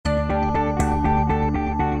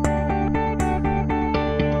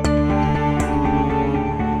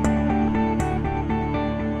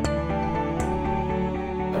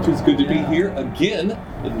It's good to be here again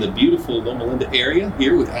in the beautiful Loma Linda area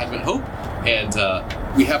here with Advent Hope. And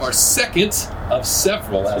we have our second of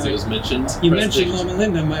several, as it was mentioned. You mentioned Loma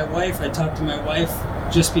Linda. I talked to my wife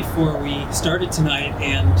just before we started tonight,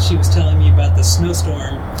 and she was telling me about the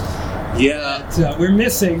snowstorm that we're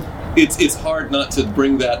missing. It's hard not to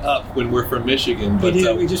bring that up when we're from Michigan. But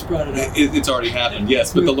we just brought it up. It's already happened,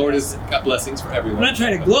 yes. But the Lord has got blessings for everyone. I'm not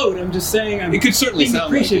trying to gloat. I'm just saying it could certainly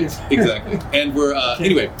sound appreciative. Like it. Exactly. And we're,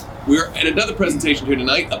 anyway, we're at another presentation here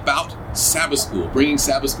tonight about Sabbath School, bringing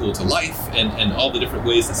Sabbath School to life and all the different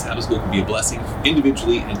ways that Sabbath School can be a blessing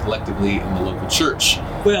individually and collectively in the local church.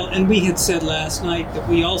 Well, and we had said last night that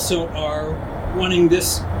we also are wanting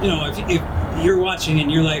this, if you're watching and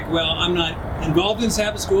you're like, well, I'm not involved in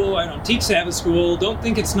Sabbath School, I don't teach Sabbath School, don't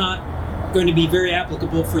think it's not going to be very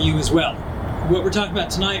applicable for you as well. What we're talking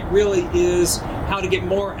about tonight really is how to get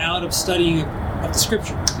more out of studying of the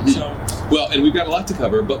Scripture. Mm-hmm. Well, and we've got a lot to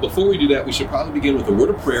cover, but before we do that, we should probably begin with a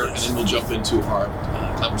word of prayer, and then we'll jump into our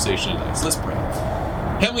conversation tonight. So let's pray.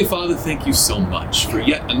 Heavenly Father, thank you so much for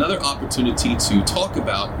yet another opportunity to talk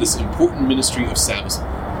about this important ministry of Sabbath School.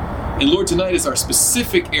 And Lord, tonight is our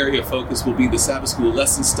specific area of focus will be the Sabbath School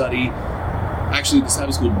lesson study, actually the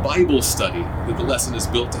Sabbath School Bible study that the lesson is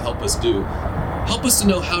built to help us do. Help us to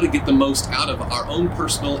know how to get the most out of our own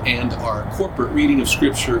personal and our corporate reading of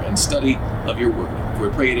Scripture and study of your Word. We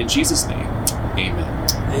pray it in Jesus' name. Amen.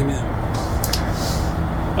 Amen.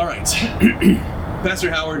 All right. Pastor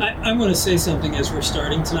Howard. I want to say something as we're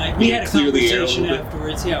starting tonight. We had a conversation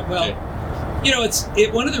afterwards. Yeah, well, it's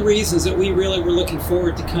one of the reasons that we really were looking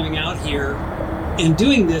forward to coming out here and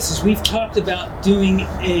doing this is we've talked about doing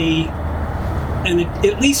at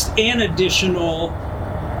least an additional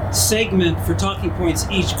segment for talking points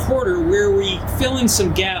each quarter where we fill in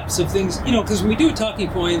some gaps of things, because when we do talking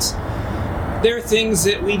points, there are things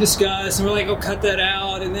that we discuss and we're like, oh, cut that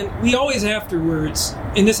out. And then we always afterwards,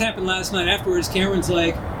 and this happened last night, afterwards Cameron's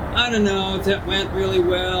like, I don't know if that went really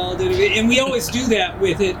well. And we always do that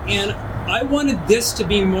with it. And I wanted this to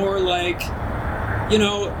be more like,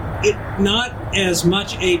 it not as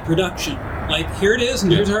much a production. Like, here it is,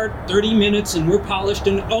 and here's our 30 minutes, and we're polished,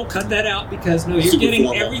 and cut that out, because you're super getting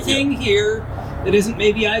formal, everything here that isn't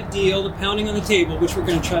maybe ideal, the pounding on the table, which we're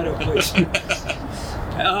going to try to avoid.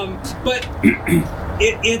 But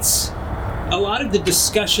it's a lot of the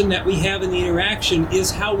discussion that we have in the interaction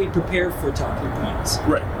is how we prepare for talking points.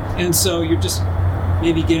 Right. And so you're just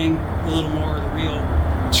maybe getting a little more of the real.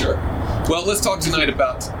 Sure. Well, let's talk tonight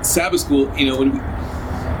about Sabbath School. When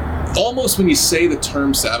you say the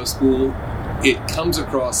term Sabbath School, it comes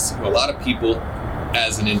across to a lot of people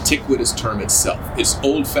as an antiquitous term itself. It's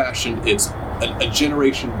old-fashioned. It's a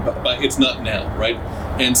generation, but it's not now, right?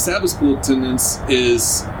 And Sabbath School attendance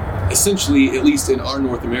is essentially, at least in our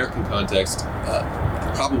North American context,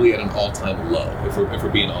 probably at an all-time low, if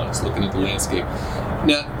we're being honest, looking at the landscape.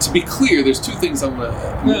 Now, to be clear, there's two things I want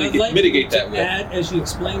to mitigate that with. Add, as you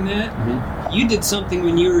explain that, you did something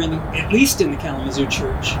when you were at least in the Kalamazoo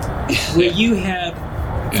church, where you had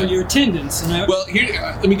for your attendance. And here,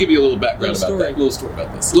 let me give you a little background about that. Little story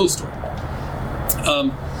about this. Little story.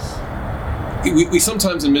 We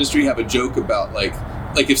sometimes in ministry have a joke about like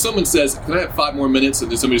if someone says, "Can I have 5 more minutes?" and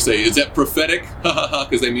then somebody say, "Is that prophetic?" Ha ha ha,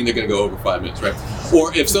 because they mean they're going to go over 5 minutes, right?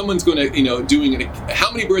 Or if someone's going to, how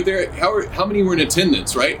many were there? How many were in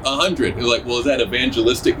attendance, right? 100. They're like, well, is that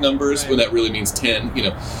evangelistic numbers? When that really means 10,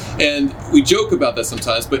 And we joke about that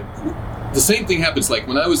sometimes, but the same thing happens. Like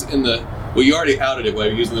when I was in you already outed it by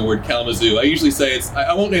using the word Kalamazoo. I usually say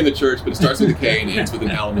I won't name the church, but it starts with a K and ends with an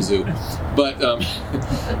Kalamazoo. But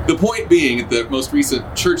the point being, at the most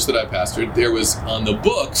recent church that I pastored, there was on the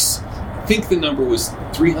books, I think the number was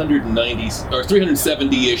 390 or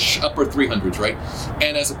 370-ish, upper 300s, right?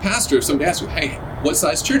 And as a pastor, if somebody asks you, hey, what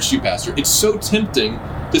size church do you pastor? It's so tempting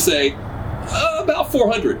to say, about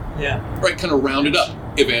 400. Yeah. Right, kind of round it up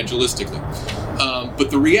evangelistically. But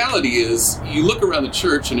the reality is, you look around the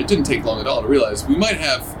church, and it didn't take long at all to realize we might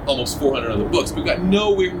have almost 400 on the books. We've got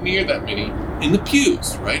nowhere near that many in the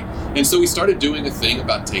pews, right? And so we started doing a thing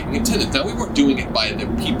about taking attendance. Now, we weren't doing it by the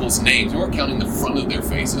people's names. We weren't counting the front of their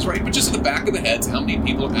faces, right? But just in the back of the heads, how many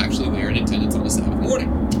people are actually there in attendance on the Sabbath morning.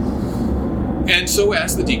 And so I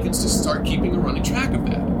asked the deacons to start keeping a running track of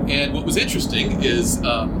that. And what was interesting is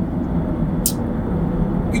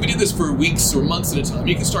we did this for weeks or months at a time.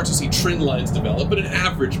 You can start to see trend lines develop, but an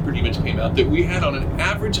average pretty much came out that we had on an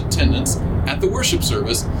average attendance at the worship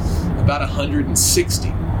service about 160.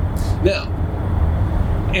 Now,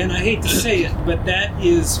 and I hate to say it, but that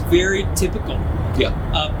is very typical. Yeah.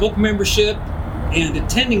 Book membership and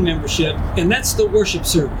attending membership, and that's the worship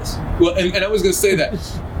service. Well, and I was going to say that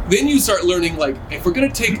then you start learning, like, if we're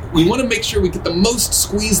going to we want to make sure we get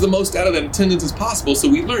squeeze the most out of that attendance as possible. So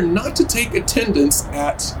we learn not to take attendance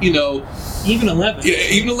at, even 11. Yeah,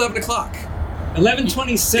 even 11 o'clock.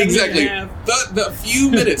 11:27. Exactly. The few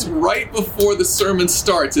minutes right before the sermon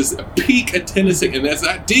starts is a peak attendance, and that's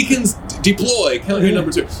that deacons deploy, count your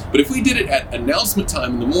number 2. But if we did it at announcement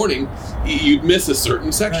time in the morning, you'd miss a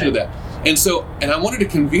certain section of that. And so, I wanted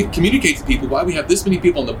to communicate to people why we have this many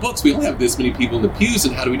people in the books. We only have this many people in the pews,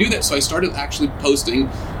 and how do we do that? So I started actually posting,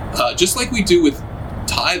 just like we do with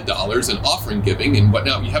tithe dollars and offering giving and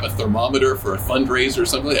whatnot. You have a thermometer for a fundraiser or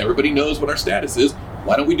something. Everybody knows what our status is.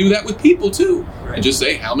 Why don't we do that with people too? Right. And just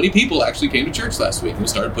say how many people actually came to church last week, and we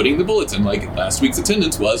started putting in the bulletin like last week's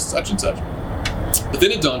attendance was such and such. But then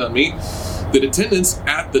it dawned on me that attendance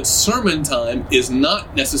at the sermon time is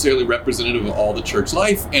not necessarily representative of all the church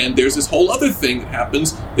life, and there's this whole other thing that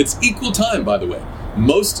happens. It's equal time, by the way.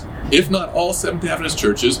 Most, if not all, Seventh Adventist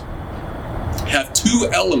churches have 2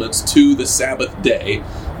 elements to the Sabbath day.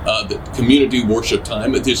 The community worship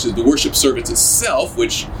time, the worship service itself,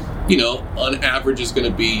 which on average is going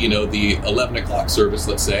to be, the 11 o'clock service,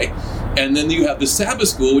 let's say. And then you have the Sabbath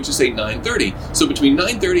school, which is, say, 9:30. So between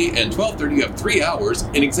 9:30 and 12:30, you have 3 hours,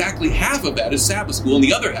 and exactly half of that is Sabbath school, and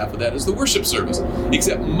the other half of that is the worship service.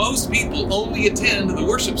 Except most people only attend the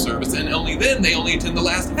worship service, and only then they only attend the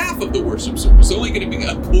last half of the worship service. So only going to be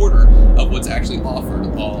a quarter of what's actually offered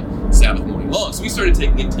all Sabbath morning long. So we started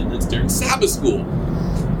taking attendance during Sabbath school.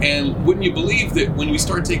 And wouldn't you believe that when we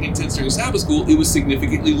started taking attendance during Sabbath school, it was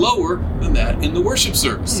significantly lower than that in the worship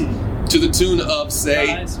service, to the tune of,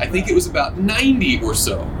 say, I think it was about 90 or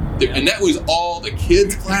so. And that was all the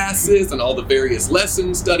kids' classes and all the various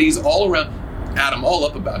lesson studies all around. Add them all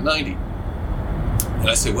up, about 90. And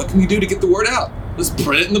I said, what can we do to get the word out? Let's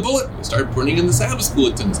print it in the bulletin. We started printing in the Sabbath school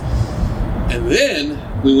attendance. And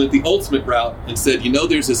then we went the ultimate route and said,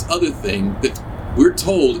 there's this other thing that we're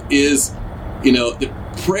told is, the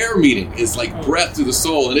prayer meeting is like breath to the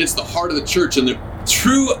soul, and it's the heart of the church. And the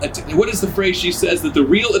true, what is the phrase she says? That the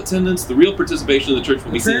real attendance, the real participation of the church,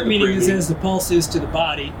 when we see prayer meeting is as the pulse is to the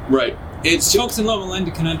body. Right. It's folks in Loma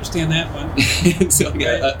Linda can understand that one. And so,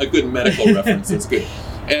 a good medical reference. That's good.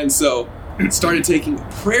 And so, started taking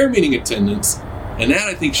prayer meeting attendance, and that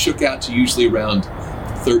I think shook out to usually around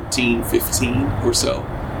 13, 15 or so.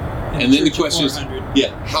 And then the question is,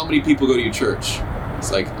 how many people go to your church?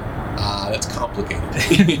 It's like, that's complicated.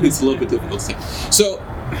 It's a little bit difficult to say. So,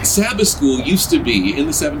 Sabbath school used to be in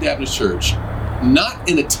the Seventh Adventist Church, not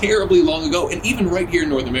in a terribly long ago, and even right here in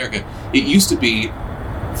North America, it used to be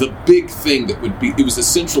the big thing that would be, it was a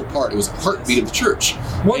central part, it was a heartbeat of the church.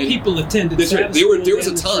 More people attended Sabbath school. There was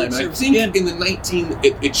a time, I think in the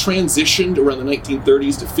it transitioned around the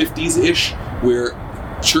 1930s to 50s-ish, where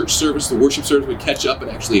church service, the worship service, would catch up and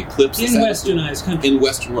actually eclipse the Sabbath school. Westernized countries. In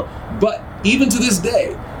Western world. But even to this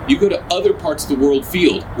day, you go to other parts of the world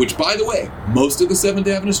field, which, by the way, most of the Seventh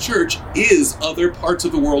Adventist Church is other parts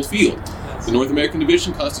of the world field. Yes. The North American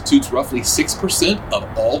Division constitutes roughly 6%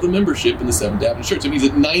 of all the membership in the Seventh Adventist Church. It means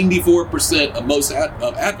that 94% of most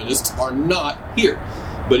of Adventists are not here.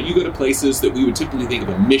 But you go to places that we would typically think of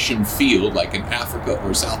a mission field, like in Africa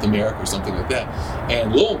or South America or something like that,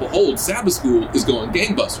 and lo and behold, Sabbath school is going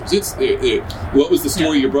gangbusters. What was the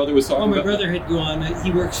story your brother was talking about? My brother had gone,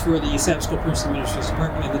 he works for the Sabbath School Personal Ministries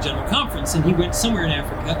Department in the General Conference, and he went somewhere in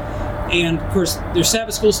Africa, and of course, their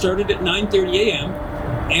Sabbath school started at 9:30 a.m.,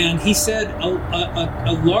 and he said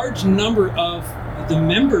a large number of the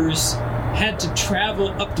members had to travel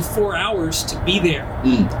up to 4 hours to be there.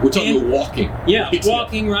 We're talking about walking. Yeah,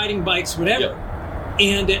 walking, riding bikes, whatever. Yeah.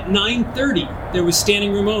 And at 9:30, there was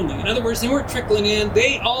standing room only. In other words, they weren't trickling in.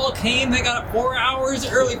 They all came. They got 4 hours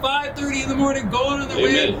early, 5:30 in the morning, going on their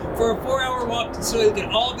way for a 4-hour walk so they could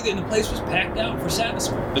all be there. And the place was packed out for Sabbath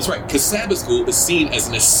school. That's right, because Sabbath school is seen as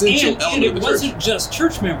an essential element of the church. And it wasn't just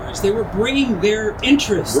church members. They were bringing their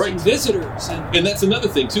interests and visitors. And that's another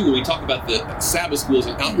thing, too, when we talk about the Sabbath school as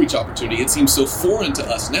an outreach opportunity, it seems so foreign to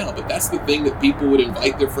us now, but that's the thing that people would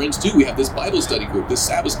invite their friends to. We have this Bible study group, this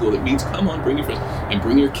Sabbath school, that means come on, bring your friends and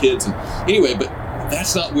bring your kids. And anyway, but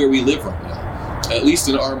that's not where we live right now. At least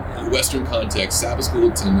in our Western context, Sabbath school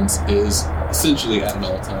attendance is essentially at an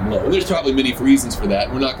all-time low. And there's probably many reasons for that.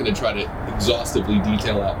 We're not going to try to exhaustively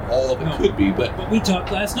detail out all that could be. But we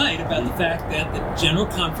talked last night about the fact that the General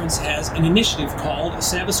Conference has an initiative called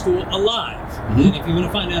Sabbath School Alive. And if you want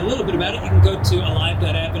to find out a little bit about it, you can go to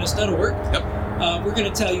alive.adventist.org. Yep. We're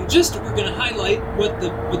going to tell you we're going to highlight what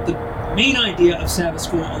the main idea of Sabbath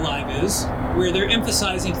School Alive is, where they're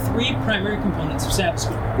emphasizing 3 primary components of Sabbath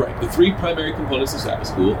School. Right. The 3 primary components of Sabbath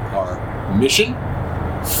School are mission,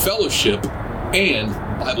 fellowship, and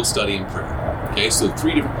Bible study and prayer. Okay, so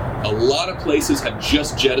a lot of places have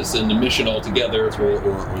just jettisoned the mission altogether, or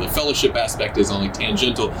the fellowship aspect is only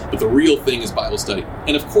tangential, but the real thing is Bible study.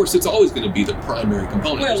 And of course, it's always going to be the primary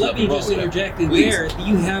component. Well, let me just interject in there.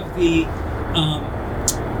 You have the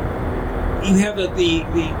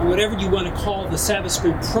whatever you want to call the Sabbath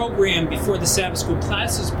school program before the Sabbath school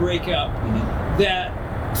classes break up, that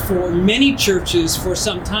for many churches for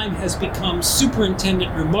some time has become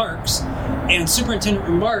superintendent remarks. And superintendent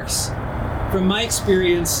remarks, from my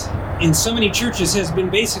experience in so many churches, has been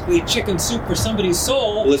basically chicken soup for somebody's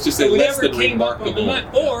soul. Well, let's just say less than remarkable.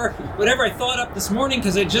 Or whatever I thought up this morning,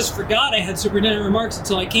 because I just forgot I had superintendent remarks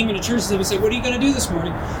until I came into church and they would say, what are you going to do this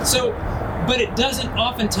morning? So, but it doesn't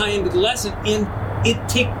often tie into the lesson.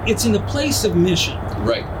 It's in the place of mission.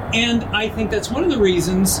 Right. And I think that's one of the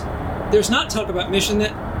reasons there's not talk about mission,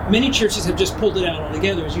 that many churches have just pulled it out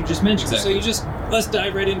altogether, as you just mentioned. Exactly. So let's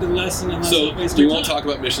dive right into the lesson. And we won't talk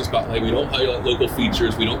about mission spotlight. We don't highlight local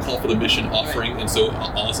features. We don't call for the mission offering. Right. And so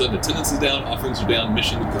all of a sudden attendance is down, offerings are down,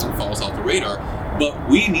 mission kind of falls off the radar. But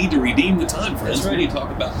we need to redeem the time, friends. That's right. We need to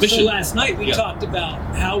talk about mission. So last night we talked about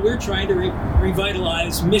how we're trying to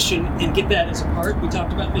revitalize mission and get that as a part. We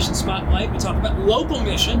talked about mission spotlight. We talked about local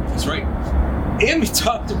mission. That's right. And we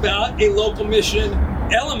talked about a local mission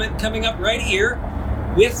element coming up right here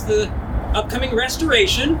with the upcoming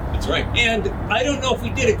restoration. That's right. And I don't know if we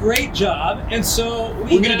did a great job, and so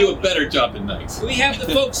we're going to do a better job than nice. We have the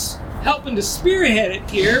folks helping to spearhead it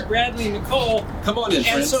here, Bradley and Nicole. Come on in,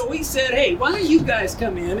 friends. And so we said, hey, why don't you guys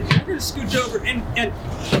come in, and we're going to scooch over, and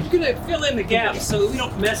we're going to fill in the gaps so that we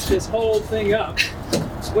don't mess this whole thing up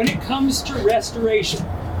when it comes to restoration.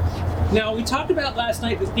 Now, we talked about last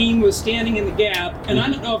night, the theme was standing in the gap, and I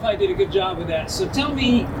don't know if I did a good job with that. So tell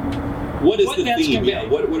me, what is the theme? Yeah,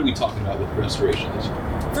 what are we talking about with restoration this year?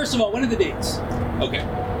 First of all, when are the dates? Okay.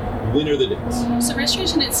 When are the dates? So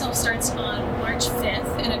restoration itself starts on March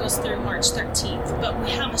 5th, and it goes through March 13th. But we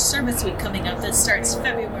have a service week coming up that starts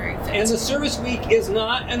February 5th. And the service week is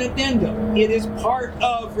not an addendum. It is part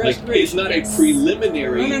of restoration. It's not a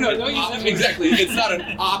preliminary. No, don't use that. Exactly. It's not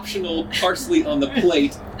an optional parsley on the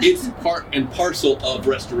plate. It's part and parcel of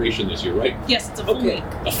restoration this year, right? Yes, it's a full week.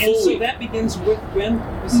 A full week. So that begins with when?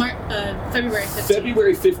 February 15th.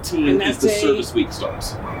 February 15th is the service week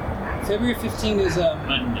starts. February 15th is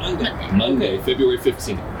Monday, February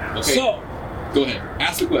 15th. Okay. So, go ahead.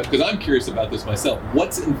 Ask the question, because I'm curious about this myself.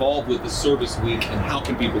 What's involved with the service week, and how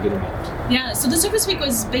can people get involved? Yeah, so the service week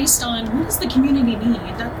was based on what does the community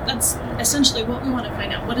need? That's essentially what we want to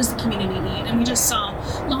find out. What does the community need? And we just saw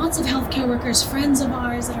lots of healthcare workers, friends of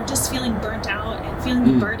ours, that are just feeling burnt out and feeling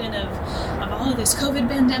the burden of all of this COVID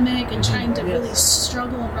pandemic and trying to really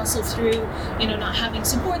struggle and wrestle through, not having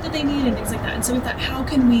support that they need and things like that. And so we thought, how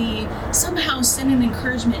can we somehow send an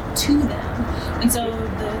encouragement to them? And so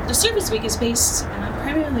the service week is based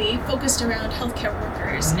primarily focused around healthcare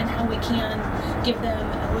workers and how we can give them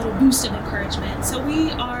a little boost of encouragement. So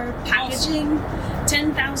we are packaging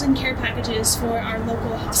 10,000 care packages for our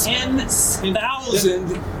local hospitals.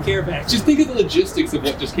 10,000 care packages. Just think of the logistics of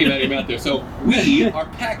what just came out of your mouth there. So we are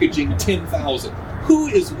packaging 10,000. Who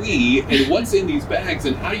is we, and what's in these bags,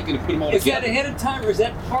 and how are you going to put them all together? Is that ahead of time, or is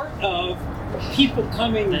that part of people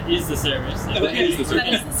coming? That is the service. That is the service.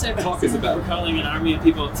 That is the service. Talk us about it. We're calling an army of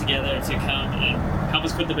people together to come and help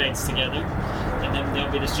us put the bags together. And then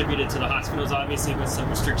they'll be distributed to the hospitals, obviously with some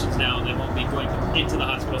restrictions now. They won't be going into the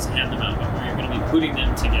hospitals and hand them out, but we're going to be putting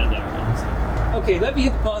them together. Okay, let me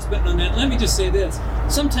hit the pause button on that. Let me just say this.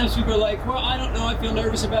 Sometimes people are like, well, I don't know, I feel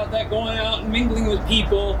nervous about that, going out and mingling with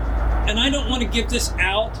people, and I don't want to give this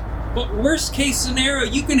out, but worst case scenario,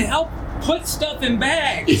 you can help put stuff in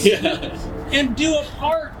bags. Yeah. And do a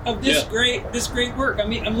part of this great work. I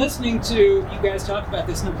mean, I'm listening to you guys talk about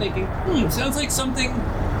this, and I'm thinking, sounds like something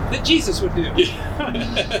that Jesus would do.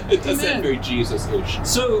 It does sound very Jesus-ish.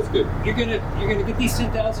 So you're gonna get these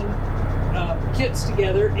 10,000 kits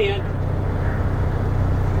together, and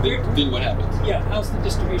then what happens? Yeah, how's the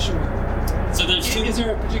distribution work? So there's Is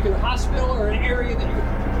there a particular hospital or an area that you?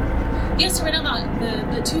 Yes, so right now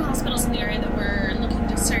the two hospitals in the area that we're looking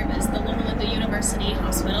to serve is the Loma University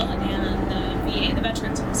Hospital and the VA, the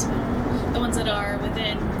Veterans Hospital. The ones that are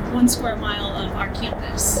within 1 square mile of our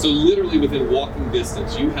campus. So literally within walking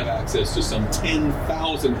distance, you have access to some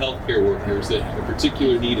 10,000 healthcare workers that have a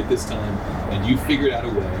particular need at this time, and you figured out a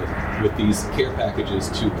way with these care packages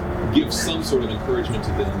to give some sort of encouragement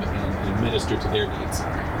to them and minister to their needs.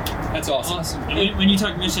 That's awesome. And when you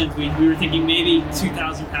talk missions, we were thinking maybe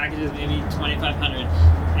 2,000 packages, maybe 2,500.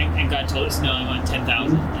 and God told us, no, I want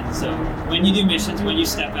 10,000. And so when you do missions, when you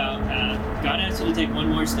step out, God asks you to take one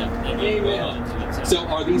more step. And then you go into it. So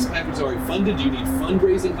are these packages already funded? Do you need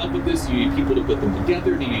fundraising help with this? Do you need people to put them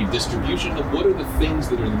together? Do you need distribution help? What are the things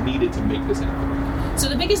that are needed to make this happen? So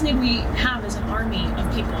the biggest need we have is an army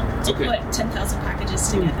of people to put 10,000 packages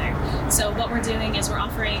together. So what we're doing is we're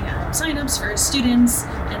offering sign-ups for students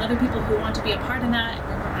and other people who want to be a part of that.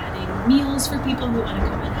 We're providing meals for people who want to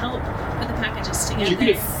come and help put the packages together. You're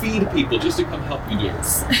going to feed people just to come help you do it.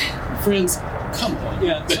 Friends, come on.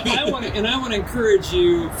 Yeah, so I want to encourage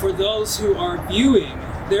you, for those who are viewing,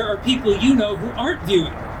 there are people you know who aren't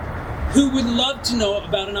viewing, who would love to know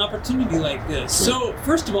about an opportunity like this. So,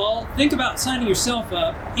 first of all, think about signing yourself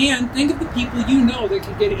up, and think of the people you know that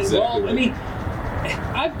could get involved. Exactly. I mean,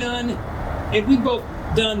 I've done, and we've both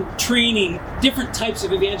done training, different types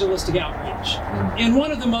of evangelistic outreach. And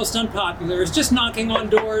one of the most unpopular is just knocking on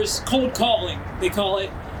doors, cold calling, they call it,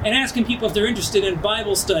 and asking people if they're interested in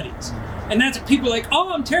Bible studies. And that's people like,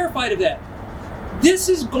 oh, I'm terrified of that. This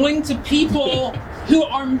is going to people who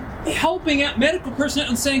are helping out medical personnel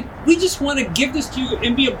and saying, we just want to give this to you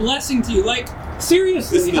and be a blessing to you. Like,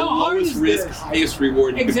 seriously, this is how the hard lowest is risk, this? highest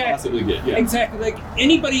reward you could possibly get. Yeah. Exactly. Like,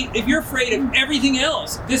 anybody, if you're afraid of everything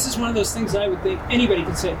else, this is one of those things I would think anybody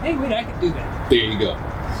could say, hey, wait, I could do that. There you go.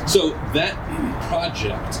 So that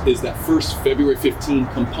project is that first February 15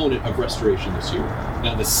 component of Restoration this year.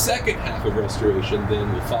 Now the second half of Restoration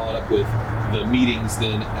then will follow up with the meetings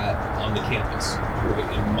then on the campus.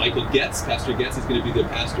 Right? And Michael Getz, Pastor Getz, is going to be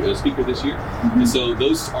the speaker this year. And so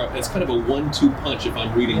it's kind of a 1-2 punch if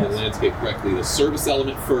I'm reading the landscape correctly. The service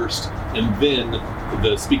element first, and then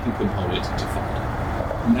the speaking component to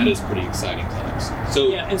follow. That is pretty exciting times. So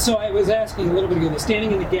yeah, and so I was asking a little bit ago, the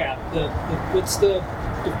standing in the gap, what's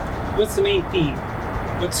the main theme?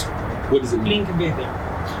 What does it mean? Being conveyed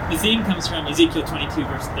there? The theme comes from Ezekiel 22,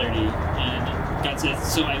 verse 30, and God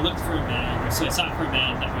says, so I sought for a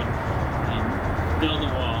man that would build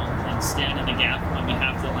a wall and stand in the gap on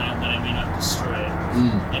behalf of the land that I may not destroy it.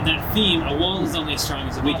 And that theme, a wall is only as strong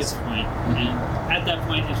as the weakest point. And at that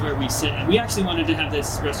point is where we sit. And we actually wanted to have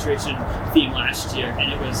this restoration theme last year,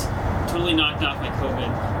 and it was totally knocked off by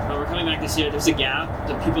COVID. But we're coming back this year. There's a gap.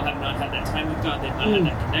 The people have not had that time with God. They've not had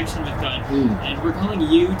that connection with God. And we're calling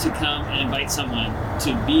you to come and invite someone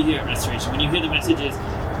to be here at Restoration. When you hear the messages,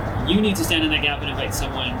 you need to stand in that gap and invite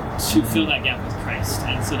someone to fill that gap with Christ.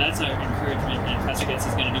 And so that's our encouragement. And Pastor Getz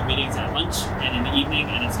is going to do meetings at lunch and in the evening,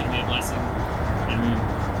 and it's going to be a blessing. And we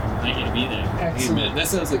invite you to be there. Excellent. Amen. That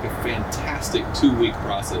sounds like a fantastic 2-week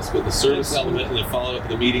process with the service element and then follow up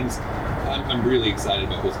with the meetings. I'm really excited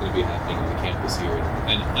about what's going to be happening on the campus here.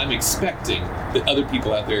 And I'm expecting that other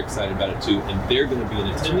people out there are excited about it too. And they're going to be in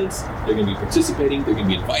attendance. They're going to be participating. They're going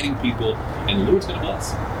to be inviting people. And the Lord's going to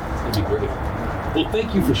bless. It's going to be great. Well,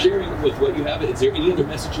 thank you for sharing with what you have. Is there any other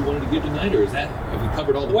message you wanted to give tonight, or have we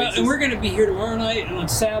covered all the bases? And we're going to be here tomorrow night and on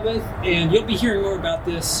Sabbath, and you'll be hearing more about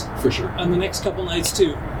this for sure on the next couple nights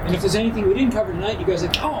too. And if there's anything we didn't cover tonight, you guys are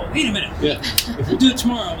like, oh, wait a minute. Yeah. We'll do it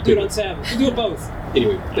tomorrow. We'll do it on Sabbath. We'll do it both.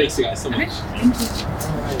 Anyway, thanks you guys so much. Thank you.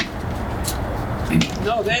 All right.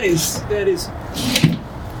 No, that is.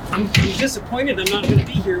 I'm disappointed I'm not going to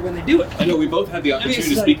be here when they do it. I know, we both had the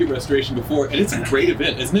opportunity to speak at Restoration before, and it's a great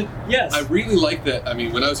event, isn't it? Yes. I really like that. I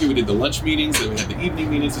mean, when I was here, we did the lunch meetings, and we had the evening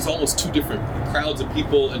meetings. It's almost 2 different crowds of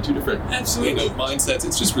people and 2 different mindsets.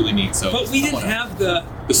 It's just really neat. So, but we didn't have the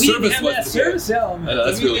service element. I know,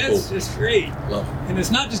 that's really cool. That's just great. Love it. And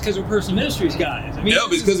it's not just because we're personal ministries guys. I mean, no,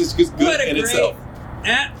 because it's just good in itself.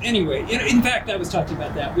 Anyway, in fact, I was talking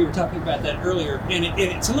about that. We were talking about that earlier, and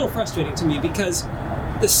it's a little frustrating to me because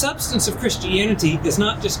the substance of Christianity is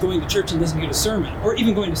not just going to church and listening to a sermon, or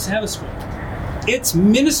even going to Sabbath school. It's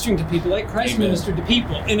ministering to people like Christ ministered to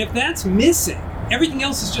people. And if that's missing, everything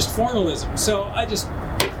else is just formalism. So I just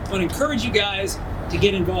want to encourage you guys to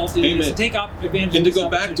get involved in this, to take up advantage and of to go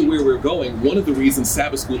back to where we're going, one of the reasons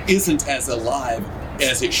Sabbath school isn't as alive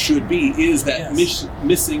as it should be is that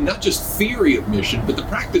missing not just theory of mission, but the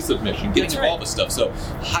practice of mission, getting involved with stuff. So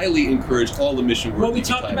highly encourage all the mission work. Well, we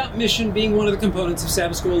talked about mission being one of the components of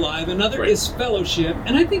Sabbath School Live. Another is fellowship.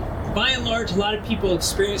 And I think, by and large, a lot of people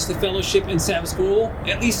experience the fellowship in Sabbath School,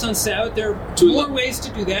 at least on Sabbath. There are more ways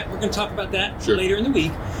to do that. We're going to talk about that later in the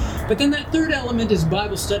week. But then that third element is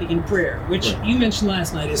Bible study and prayer, which you mentioned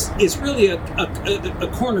last night is really a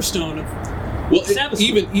cornerstone of Sabbath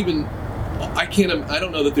School. Even I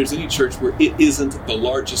don't know that there's any church where it isn't the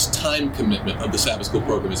largest time commitment of the Sabbath School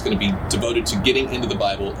program is going to be devoted to getting into the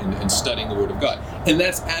Bible and studying the Word of God. And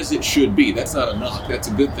that's as it should be. That's not a knock. That's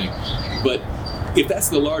a good thing. But if that's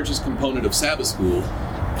the largest component of Sabbath School,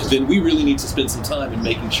 then we really need to spend some time in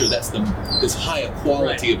making sure that's as high a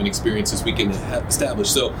quality of an experience as we can establish.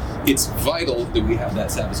 So it's vital that we have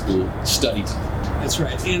that Sabbath School study time. That's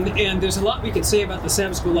right. And there's a lot we could say about the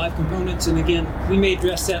Sabbath School Live components, and again, we may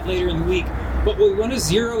address that later in the week. But what we want to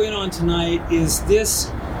zero in on tonight is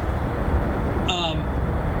this.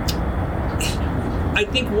 I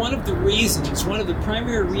think one of the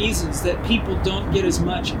primary reasons that people don't get as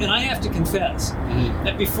much, and I have to confess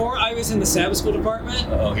that before I was in the Sabbath School department,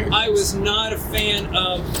 I was not a fan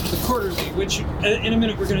of the quarterly, which in a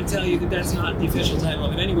minute we're going to tell you that that's not the official title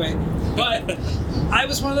of it anyway. But I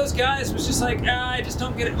was one of those guys who was just like, I just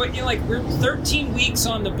don't get it. But like, we're 13 weeks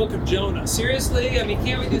on the book of Jonah. Seriously? I mean,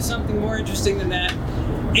 can't we do something more interesting than that?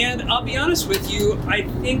 And I'll be honest with you, I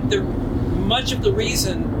think much of the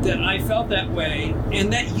reason that I felt that way,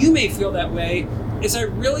 and that you may feel that way, is I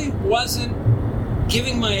really wasn't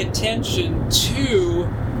giving my attention to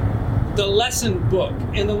the lesson book.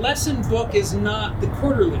 And the lesson book is not the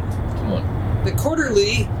quarterly. Come on. The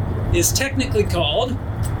quarterly is technically called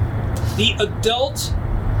the Adult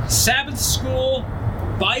Sabbath School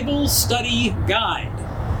Bible Study Guide.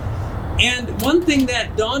 And one thing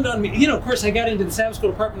that dawned on me, of course, I got into the Sabbath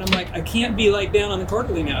School department. I'm like, I can't be like down on the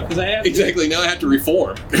quarterly now because I have exactly. Now I have to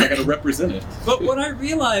reform because I got to represent it. But what I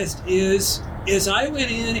realized is I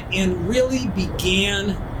went in and really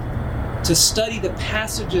began to study the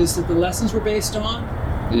passages that the lessons were based on,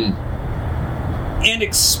 and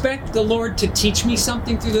expect the Lord to teach me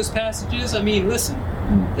something through those passages. I mean, listen,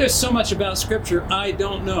 there's so much about Scripture I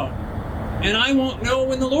don't know. And I won't know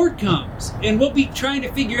when the Lord comes. And we'll be trying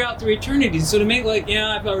to figure out through eternity. So to make like,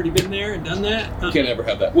 I've already been there and done that. You can't ever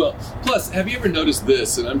have that. Well, plus, have you ever noticed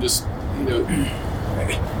this? And I'm just,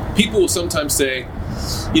 people will sometimes say,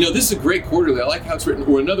 this is a great quarterly. I like how it's written.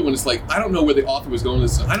 Or another one is like, I don't know where the author was going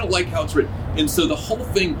with this. I don't like how it's written. And so the whole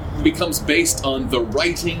thing becomes based on the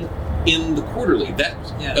writing in the quarterly.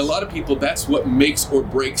 A lot of people, that's what makes or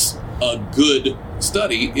breaks a good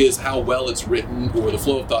study, is how well it's written or the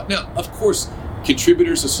flow of thought. Now, of course,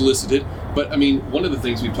 contributors are solicited, but I mean, one of the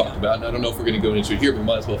things we've talked about, and I don't know if we're going to go into it here, but we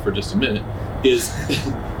might as well for just a minute, is...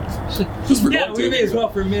 we may as well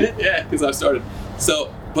for a minute. Yeah, because I've started.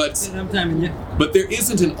 So, but... I'm timing you. But there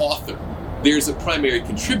isn't an author. There's a primary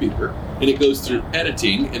contributor, and it goes through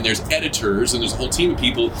editing, and there's editors, and there's a whole team of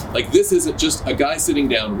people. Like, this isn't just a guy sitting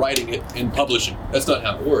down, writing it, and publishing. That's not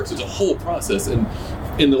how it works. It's a whole process, and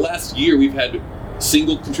in the last year, we've had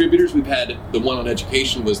single contributors. We've had the one on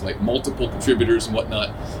education was like multiple contributors and whatnot.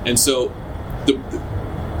 And so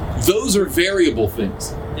those are variable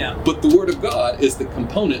things. Yeah. But the Word of God is the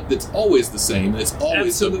component that's always the same. It's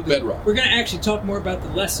always the bedrock. We're going to actually talk more about the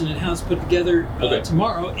lesson and how it's put together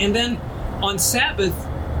tomorrow. And then on Sabbath,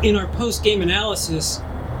 in our post-game analysis,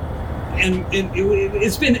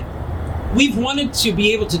 we've wanted to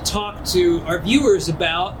be able to talk to our viewers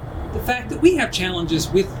about the fact that we have challenges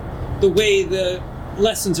with the way the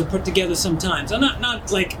lessons are put together sometimes. I'm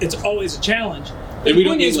not like it's always a challenge. And the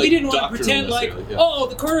point is, we didn't want to pretend like,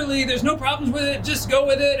 the quarterly, there's no problems with it, just go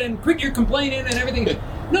with it and quit your complaining and everything.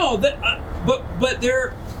 No, but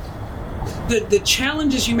the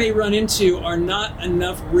challenges you may run into are not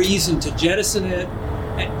enough reason to jettison it.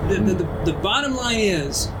 The bottom line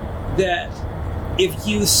is that if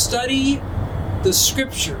you study the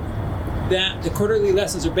Scripture that the quarterly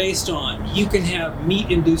lessons are based on, you can have meat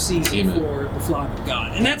in due season for the flock of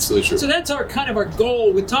God. And that's true. So that's our kind of our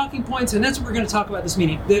goal with talking points, and that's what we're going to talk about this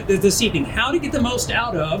evening. How to get the most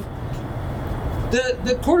out of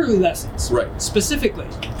the quarterly lessons, right? Specifically.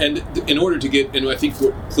 And in order to get, and I think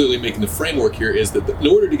we're clearly making the framework here is that in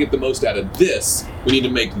order to get the most out of this, we need to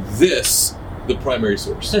make this the primary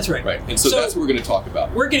source. That's right. Right. And so that's what we're going to talk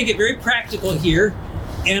about. We're going to get very practical here,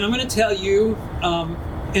 and I'm going to tell you.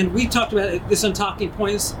 And we talked about this on Talking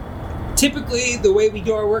Points. Typically, the way we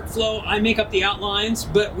do our workflow, I make up the outlines,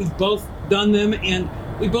 but we've both done them, and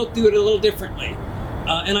we both do it a little differently.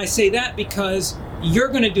 And I say that because you're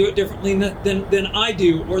going to do it differently than I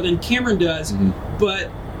do, or than Kameron does. Mm-hmm. But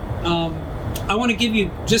I want to give you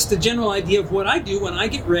just the general idea of what I do when I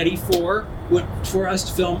get ready for us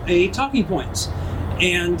to film a Talking Points.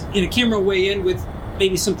 And Kameron will weigh in with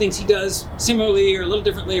maybe some things he does similarly or a little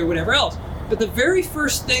differently or whatever else. But the very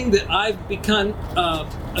first thing that I've become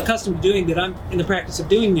accustomed to doing, that I'm in the practice of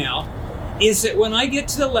doing now, is that when I get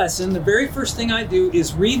to the lesson, the very first thing I do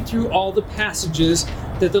is read through all the passages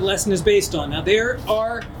that the lesson is based on. Now, there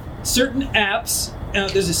are certain apps.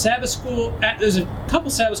 There's a Sabbath School app. There's a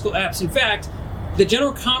couple Sabbath School apps. In fact, the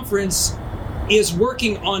General Conference is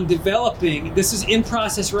working on developing, this is in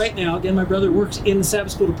process right now, again, my brother works in the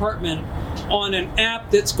Sabbath School department, on an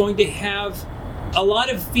app that's going to have a lot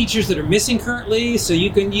of features that are missing currently, so you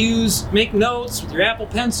can make notes with your Apple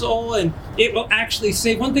Pencil, and it will actually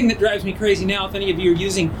save. One thing that drives me crazy now, if any of you are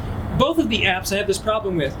using both of the apps, I have this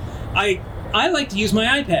problem with. I like to use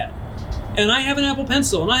my iPad, and I have an Apple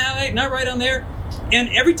Pencil, and I write on there, and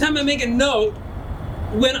every time I make a note,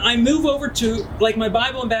 when I move over to like my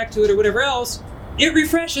Bible and back to it or whatever else, it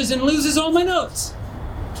refreshes and loses all my notes.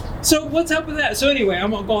 So what's up with that? So anyway,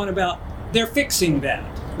 I'm going to go on about they're fixing that.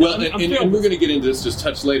 Well, and we're going to get into this just a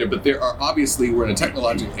touch later, but there are obviously, we're in a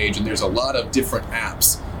technological age, and there's a lot of different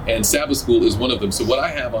apps, and Sabbath School is one of them. So what I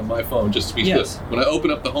have on my phone, just to be clear, when I open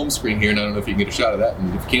up the home screen here, and I don't know if you can get a shot of that,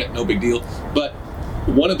 and if you can't, no big deal, but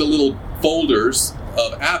one of the little folders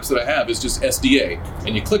of apps that I have is just SDA,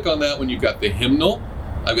 and you click on that when you've got the hymnal,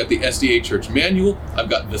 I've got the SDA Church Manual, I've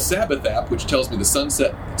got the Sabbath app, which tells me the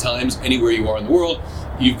sunset times anywhere you are in the world,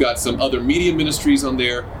 you've got some other media ministries on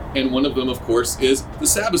there, and one of them, of course, is the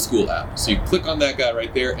Sabbath School app. So you click on that guy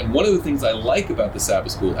right there, and one of the things I like about the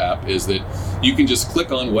Sabbath School app is that you can just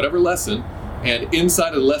click on whatever lesson, and inside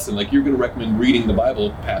of the lesson, like you're going to recommend reading the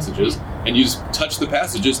Bible passages, and you just touch the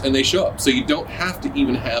passages and they show up. So you don't have to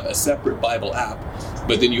even have a separate Bible app.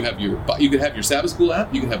 But then you can have your Sabbath School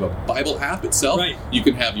app, you can have a Bible app itself, right. You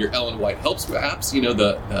can have your Ellen White Helps apps,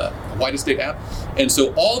 the White Estate app. And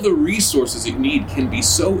so all the resources you need can be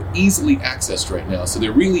so easily accessed right now. So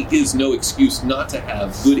there really is no excuse not to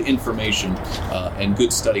have good information and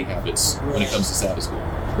good study habits when it comes to Sabbath School.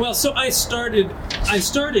 Well, so I started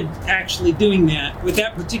actually doing that with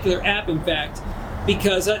that particular app, in fact,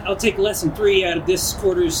 because I'll take lesson 3 out of this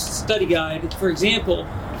quarter's study guide, for example.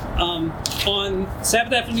 On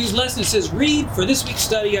Sabbath afternoon's lesson, it says, read for this week's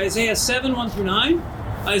study Isaiah 7, 1 through 9,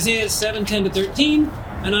 Isaiah 7, 10 to 13,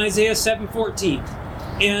 and Isaiah 7, 14.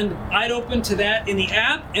 And I'd open to that in the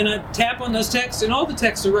app, and I'd tap on those texts, and all the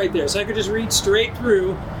texts are right there. So I could just read straight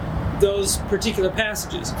through those particular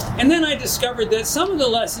passages. And then I discovered that some of the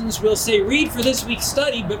lessons will say, read for this week's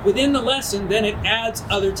study, but within the lesson, then it adds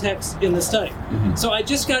other texts in the study. Mm-hmm. So I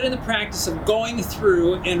just got in the practice of going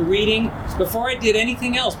through and reading before I did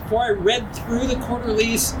anything else, before I read through the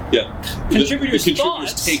quarterly's contributors'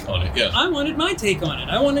 thoughts. Take on it, yeah. I wanted my take on it.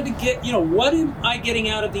 I wanted to get, what am I getting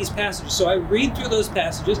out of these passages? So I read through those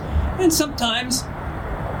passages, and sometimes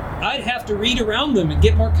I'd have to read around them and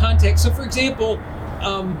get more context. So for example,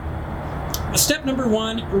 step number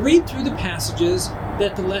 1, read through the passages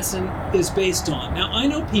that the lesson is based on. Now, I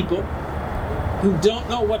know people who don't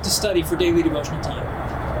know what to study for daily devotional time.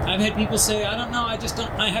 I've had people say, I don't know, I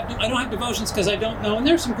don't have devotions because I don't know. And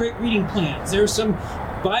there's some great reading plans. There's some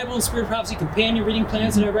Bible and Spirit Prophecy companion reading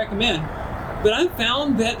plans that I recommend. But I've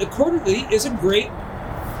found that the quarterly is a great,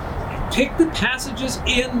 pick the passages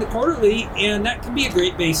in the quarterly, and that can be a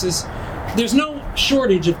great basis. There's no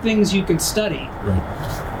shortage of things you can study.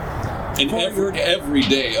 Right. And every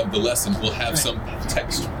day of the lesson will have some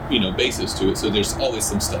text, basis to it. So there's always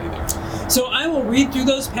some study there. So I will read through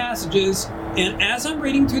those passages, and as I'm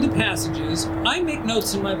reading through the passages, I make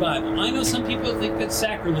notes in my Bible. I know some people think it's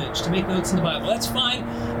sacrilege to make notes in the Bible. That's fine.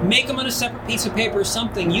 Make them on a separate piece of paper or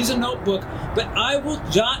something. Use a notebook. But I will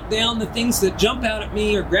jot down the things that jump out at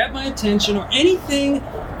me or grab my attention or anything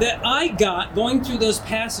that I got going through those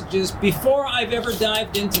passages before I've ever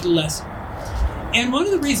dived into the lesson. And one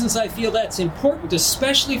of the reasons I feel that's important,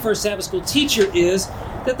 especially for a Sabbath school teacher, is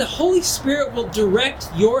that the Holy Spirit will direct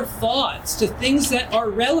your thoughts to things that are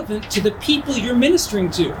relevant to the people you're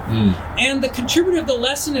ministering to. And the contributor of the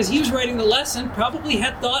lesson, as he was writing the lesson, probably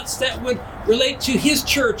had thoughts that would relate to his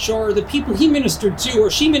church or the people he ministered to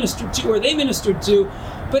or she ministered to or they ministered to,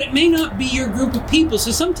 but it may not be your group of people.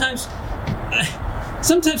 So sometimes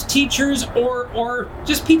teachers or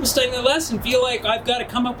just people studying the lesson feel like I've got to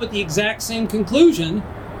come up with the exact same conclusion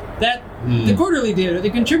that the quarterly did, or the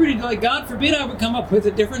contributor did. Like, God forbid I would come up with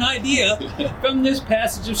a different idea from this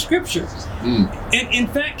passage of Scripture. And in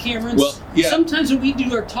fact, Cameron, sometimes when we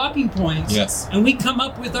do our talking points and we come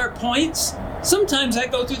up with our points, sometimes I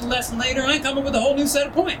go through the lesson later and I come up with a whole new set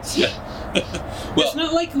of points. It's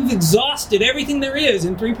not like we've exhausted everything there is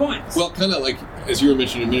in 3 points. Well, kind of like, as you were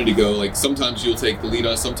mentioning a minute ago, like sometimes you'll take the lead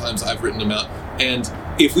on, sometimes I've written them out. And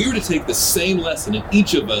if we were to take the same lesson and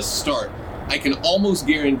each of us start, I can almost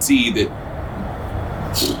guarantee that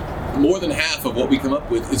more than half of what we come up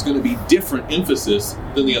with is going to be different emphasis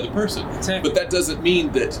than the other person. Exactly. But that doesn't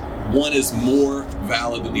mean that one is more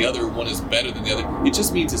valid than the other, one is better than the other. It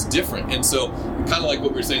just means it's different. And so, kind of like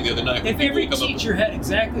what we were saying the other night. If every teacher had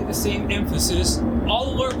exactly the same emphasis,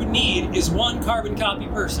 all the Lord would need is one carbon copy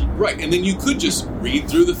person. Right, and then you could just read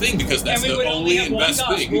through the thing because that's the only and best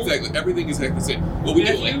gospel. thing. Exactly, everything is exactly the same. Well, we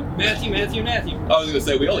Matthew. I was going to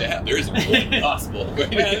say there isn't one gospel.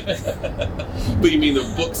 Right? But you mean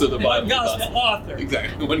the books of the Bible? One gospel author.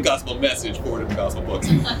 Exactly, one gospel message forwarded in the gospel books.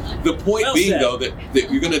 The point Well being, said. though,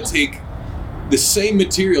 that you're going to take the same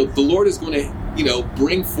material. The Lord is going to,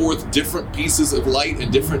 bring forth different pieces of light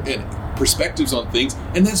and different perspectives on things,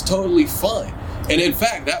 and that's totally fine. And in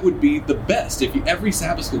fact, that would be the best if every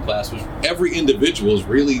Sabbath school class was, every individual is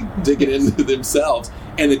really digging into themselves,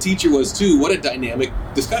 and the teacher was too. What a dynamic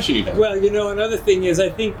discussion you'd have. Well, another thing is, I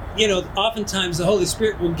think, oftentimes the Holy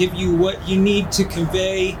Spirit will give you what you need to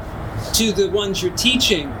convey to the ones you're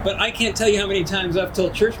teaching. But I can't tell you how many times I've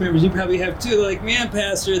told church members, you probably have too, like, man,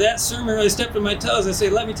 Pastor, that sermon really stepped on my toes. I say,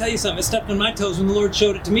 let me tell you something. It stepped on my toes when the Lord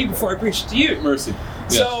showed it to me before I preached it to you. Mercy.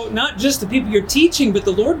 So not just the people you're teaching, but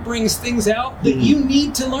the Lord brings things out that you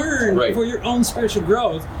need to learn for your own spiritual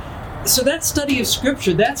growth. So that study of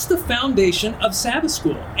Scripture, that's the foundation of Sabbath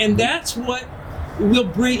school. And that's what will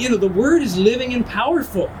bring, the Word is living and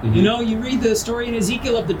powerful. You read the story in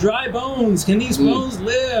Ezekiel of the dry bones. Can these bones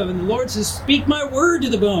live? And the Lord says, speak my word to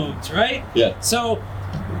the bones, right? Yeah. So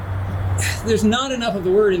there's not enough of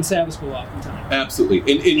the Word in Sabbath school oftentimes. Absolutely.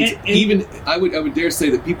 And even, I would dare say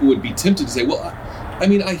that people would be tempted to say, well,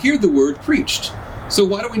 I hear the Word preached, so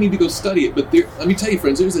why do we need to go study it? But let me tell you,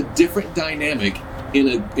 friends, there's a different dynamic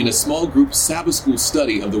in a small group Sabbath school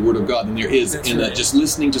study of the Word of God than there is just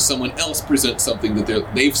listening to someone else present something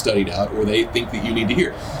that they've studied out or they think that you need to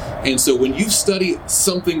hear. And so when you study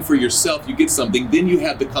something for yourself, you get something, then you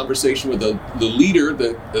have the conversation with the leader,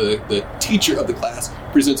 the teacher of the class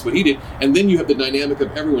presents what he did, and then you have the dynamic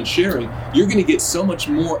of everyone sharing. You're going to get so much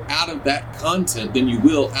more out of that content than you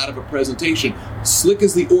will out of a presentation, slick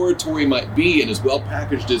as the oratory might be and as well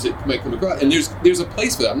packaged as it might come across. And there's a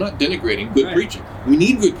place for that. I'm not denigrating good preaching. We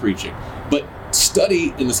need good preaching. But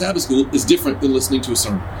study in the Sabbath school is different than listening to a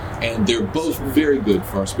sermon. And they're both very good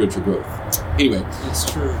for our spiritual growth. Anyway.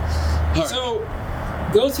 That's true. Right. So,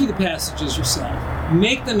 go through the passages yourself.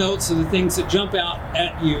 Make the notes of the things that jump out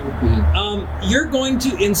at you. You're going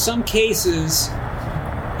to, in some cases,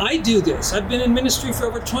 I do this. I've been in ministry for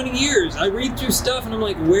over 20 years. I read through stuff and I'm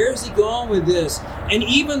like, where's he going with this? And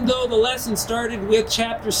even though the lesson started with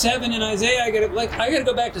chapter 7 in Isaiah, I gotta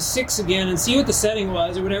go back to 6 again and see what the setting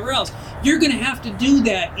was or whatever else. You're going to have to do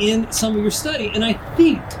that in some of your study. And I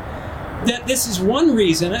think that this is one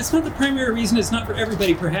reason. It's not the primary reason. It's not for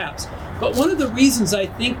everybody, perhaps. But one of the reasons I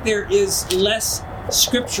think there is less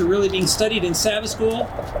Scripture really being studied in Sabbath school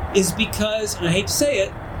is because, and I hate to say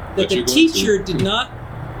it, that the teacher did not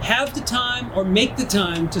have the time or make the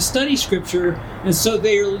time to study Scripture, and so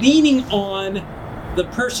they are leaning on the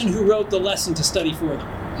person who wrote the lesson to study for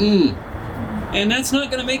them. And that's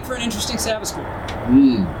not going to make for an interesting Sabbath school.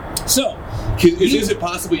 So, is it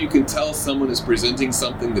possible you can tell someone is presenting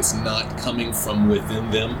something that's not coming from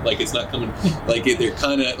within them? Like it's not coming, like they're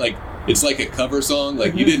kind of like, it's like a cover song,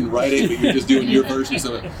 like you didn't write it, but you're just doing your version of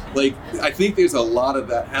something. Like, I think there's a lot of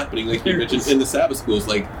that happening, like you mentioned, in the Sabbath schools.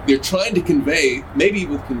 Like, they're trying to convey, maybe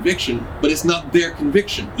with conviction, but it's not their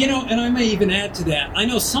conviction. And I may even add to that. I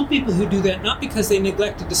know some people who do that, not because they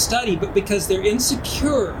neglected to study, but because they're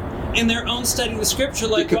insecure in their own study of the Scripture.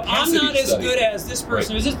 Like, well, I'm not as good as this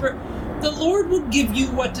person, as this person. The Lord will give you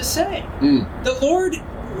what to say. The Lord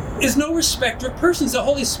is no respecter of persons. The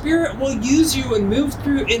Holy Spirit will use you and move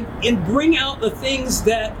through and bring out the things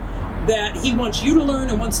that He wants you to learn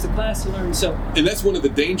and wants the class to learn. So, and that's one of the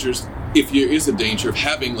dangers, if there is a danger, of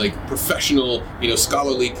having like professional,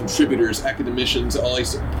 scholarly contributors, academicians,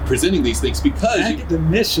 always presenting these things because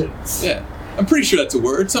academicians. I'm pretty sure that's a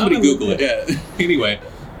word. Somebody Google it. Yeah. Anyway,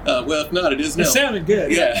 well, if not, it is now. It sounded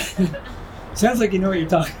good. Yeah. Sounds like you know what you're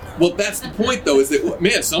talking about. Well, that's the point, though, is that,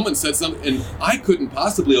 man, someone said something, and I couldn't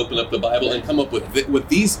possibly open up the Bible and come up with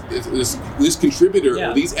this contributor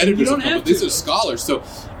or these editors have come up with. These are scholars. So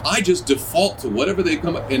I just default to whatever they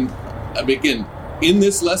come up. And again, in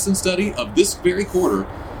this lesson study of this very quarter,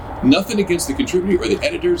 nothing against the contributor or the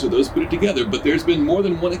editors or those who put it together, but there's been more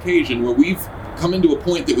than one occasion where we've come into a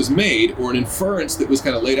point that was made or an inference that was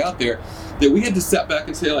kind of laid out there that we had to step back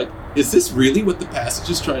and say, like, is this really what the passage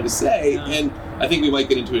is trying to say? And I think we might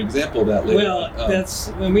get into an example of that later. Well, that's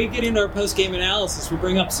when we get into our post-game analysis, we'll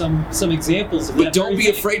bring up some examples of that. But don't be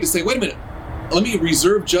afraid to say, wait a minute, let me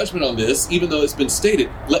reserve judgment on this, even though it's been stated.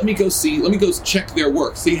 Let me go check their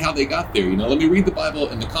work, see how they got there. Let me read the Bible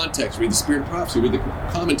in the context, read the Spirit of Prophecy, read the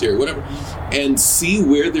commentary, whatever, and see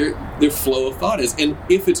where their flow of thought is. And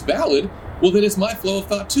if it's valid, well, then it's my flow of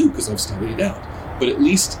thought too, because I've studied it out. But at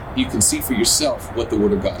least you can see for yourself what the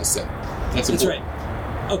Word of God is saying. That's important.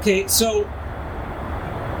 Right. Okay, so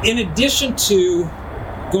in addition to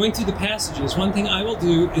going through the passages, one thing I will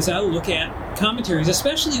do is I will look at commentaries,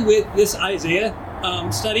 especially with this Isaiah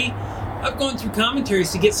study. I've gone through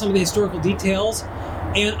commentaries to get some of the historical details,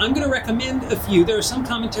 and I'm going to recommend a few. There are some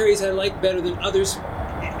commentaries I like better than others,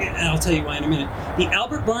 and I'll tell you why in a minute. The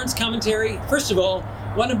Albert Barnes commentary, first of all,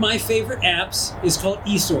 one of my favorite apps is called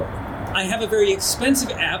eSword. I have a very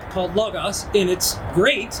expensive app called Logos, and it's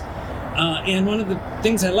great. And one of the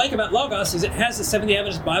things I like about Logos is it has the Seventh-day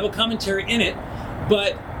Adventist Bible commentary in it,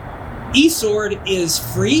 but eSword is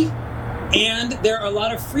free, and there are a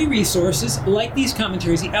lot of free resources like these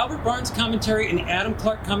commentaries. The Albert Barnes commentary and the Adam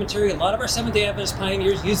Clark commentary. A lot of our Seventh-day Adventist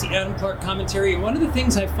pioneers use the Adam Clark commentary, and one of the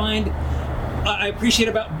things I find I appreciate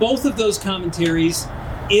about both of those commentaries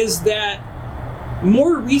is that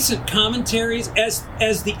more recent commentaries, as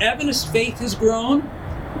the Adventist faith has grown,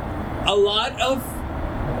 a lot of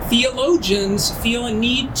theologians feel a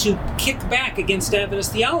need to kick back against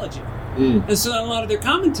Adventist theology. And so in a lot of their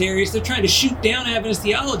commentaries, they're trying to shoot down Adventist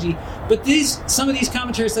theology. But some of these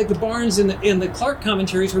commentaries, like the Barnes and the Clark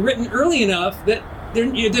commentaries, were written early enough that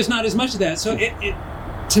there's not as much of that. So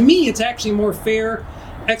to me, it's actually a more fair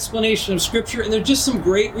explanation of Scripture, and they're just some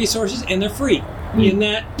great resources, and they're free in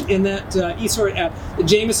that eSword app. The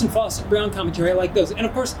Jamieson Fawcett Brown commentary, I like those, and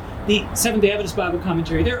of course the Seventh-day Adventist Bible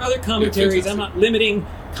commentary. There are other commentaries. I'm not limiting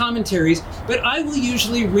commentaries, but I will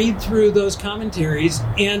usually read through those commentaries,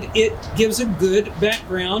 and it gives a good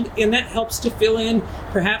background, and that helps to fill in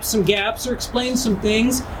perhaps some gaps or explain some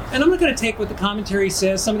things. And I'm not going to take what the commentary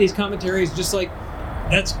says. Some of these commentaries, just like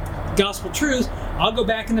that's gospel truth, I'll go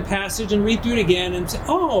back in the passage and read through it again and say,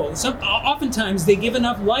 oftentimes they give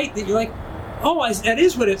enough light that you're like, that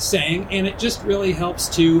is what it's saying, and it just really helps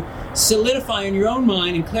to solidify in your own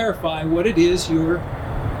mind and clarify what it is you're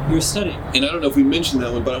studying. And I don't know if we mentioned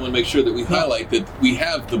that one, but I want to make sure that we highlight that we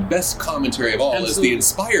have the best commentary of all. Absolutely. Is the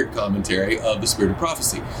inspired commentary of the Spirit of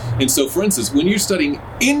Prophecy. And so, for instance, when you're studying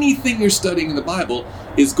anything you're studying in the Bible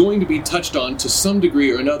is going to be touched on to some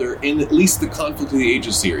degree or another in at least the Conflict of the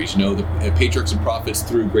Ages series, the Patriarchs and Prophets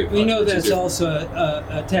through Great Controversy. We know that's also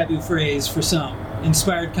a taboo phrase for some.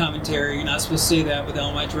 Inspired commentary, you're not supposed to say that with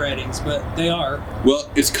Ellen White's writings, but they are. Well,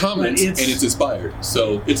 it's comments and it's inspired,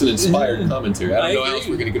 so it's an inspired commentary. I don't know how else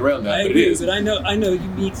we're going to get around that, but it is. But I know you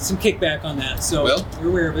need some kickback on that, so we're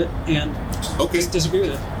aware of it, and just disagree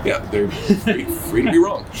with it. Yeah, they're free to be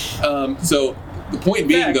wrong. So the point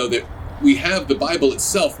being, though, that we have the Bible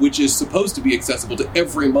itself, which is supposed to be accessible to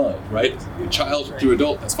every mind, right? Child through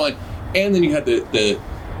adult, that's fine. And then you have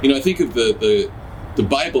I think of the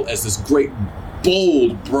Bible as this great,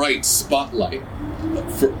 bold, bright spotlight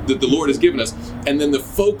that the Lord has given us, and then the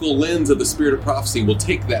focal lens of the Spirit of Prophecy will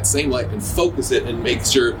take that same light and focus it and make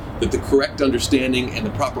sure that the correct understanding and the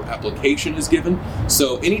proper application is given.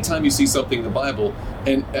 So anytime you see something in the Bible,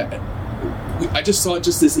 and I just saw it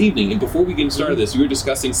just this evening, and before we get started this, you were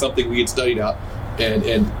discussing something we had studied out, and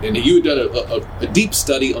you had done a deep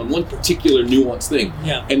study on one particular nuanced thing.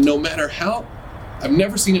 Yeah. And no matter how, I've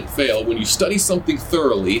never seen it fail. When you study something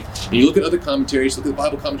thoroughly, and you look at other commentaries, look at the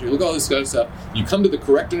Bible commentary, look at all this kind of stuff, you come to the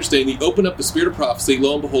correct understanding, you open up the Spirit of Prophecy,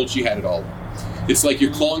 lo and behold, she had it all. It's like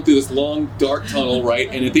you're clawing through this long, dark tunnel, right?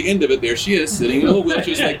 And at the end of it, there she is, sitting in a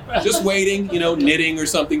wheelchair, just waiting, knitting or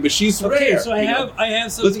something, but she's there. Okay, so I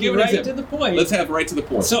have something right to the point. Let's have right to the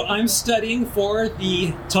point. So I'm studying for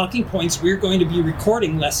the talking points. We're going to be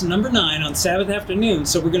recording lesson number 9 on Sabbath afternoon,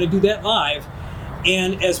 so we're going to do that live.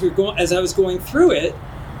 And as I was going through it,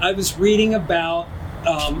 I was reading about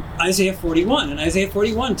Isaiah 41, and Isaiah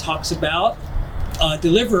 41 talks about a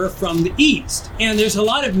deliverer from the east. And there's a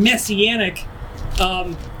lot of messianic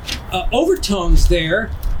overtones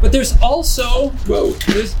there, but there's also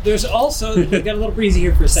there's also we got a little breezy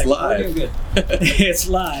here for a second. It's live. We're doing good. It's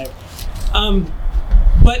live.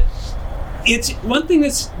 But it's one thing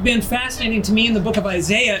that's been fascinating to me in the book of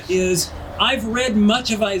Isaiah is I've read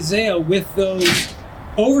much of Isaiah with those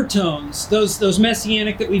overtones, those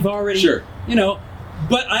messianic that we've already,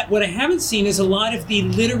 But what I haven't seen is a lot of the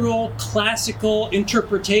literal, classical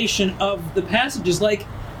interpretation of the passages. Like,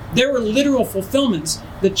 there were literal fulfillments.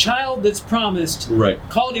 The child that's promised,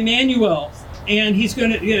 called Emmanuel, and he's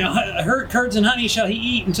going to, curds and honey shall he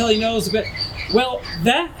eat until he knows a bit. Well,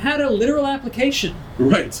 that had a literal application.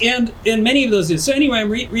 Right. And many of those did. So anyway, I'm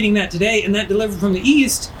reading that today, and that delivered from the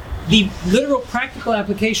east the literal practical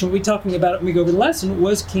application, we'll be talking about it when we go over the lesson,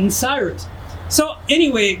 was King Cyrus. So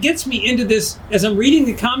anyway, it gets me into this, as I'm reading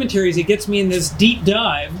the commentaries, it gets me in this deep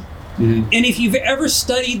dive. Mm-hmm. And if you've ever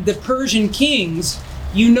studied the Persian kings,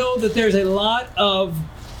 you know that there's a lot of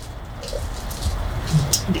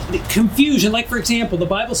confusion. Like, for example, the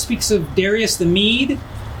Bible speaks of Darius the Mede.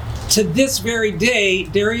 To this very day,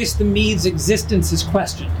 Darius the Mede's existence is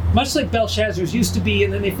questioned. Much like Belshazzar's used to be,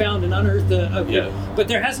 and then they found and unearthed but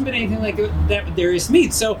there hasn't been anything like that with Darius the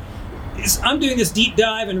Mede. So I'm doing this deep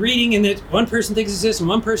dive and reading, and that one person thinks it's this and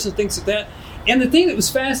one person thinks it's that. And the thing that was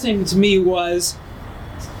fascinating to me was,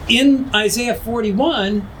 in Isaiah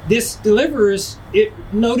 41, this deliverer is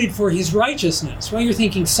noted for his righteousness. Well, you're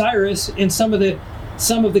thinking Cyrus, and some of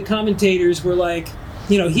the commentators were like,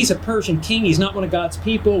 he's a Persian king. He's not one of God's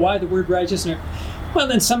people. Why the word righteous? Well,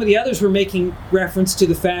 then some of the others were making reference to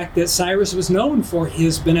the fact that Cyrus was known for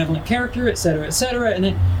his benevolent character, etc., etc.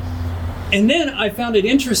 And then I found it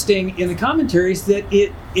interesting in the commentaries that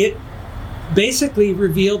it basically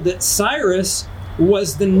revealed that Cyrus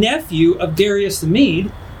was the nephew of Darius the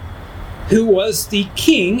Mede, who was the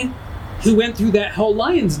king who went through that whole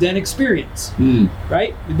lion's den experience,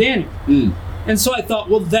 right, with Daniel. And so I thought,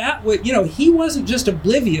 well, that would, he wasn't just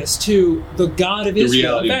oblivious to the God of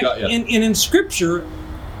Israel. In fact, in Scripture,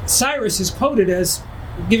 Cyrus is quoted as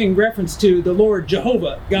giving reference to the Lord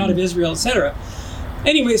Jehovah, God of Israel, etc.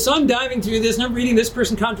 Anyway, so I'm diving through this, and I'm reading this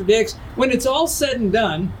person contradicts. When it's all said and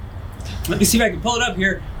done, let me see if I can pull it up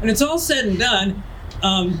here. When it's all said and done,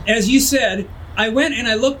 as you said, I went and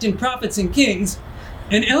I looked in Prophets and Kings,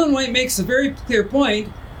 and Ellen White makes a very clear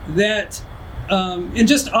point that and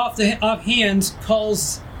just offhand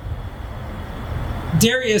calls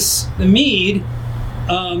Darius the Mede,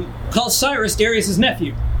 calls Cyrus Darius'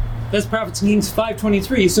 nephew. That's Prophets and Kings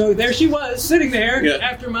 5:23. So there she was, sitting there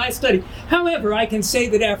after my study. However, I can say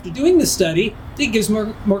that after doing the study, it gives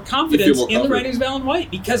more confidence in the writings of Ellen White,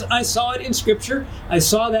 because I saw it in Scripture. I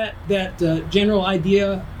saw that general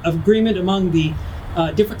idea of agreement among the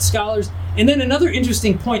different scholars. And then another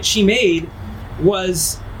interesting point she made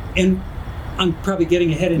was, and I'm probably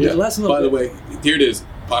getting ahead into the lesson a little bit. By the way, here it is,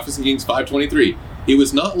 Prophets and Kings 5:23. It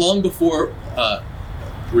was not long before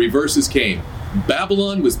reverses came.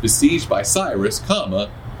 Babylon was besieged by Cyrus,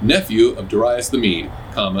 nephew of Darius the Mede,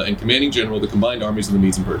 and commanding general of the combined armies of the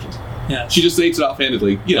Medes and Persians. Yeah. She just states it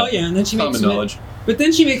offhandedly, and then she common knowledge. But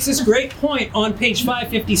then she makes this great point on page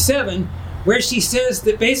 557, where she says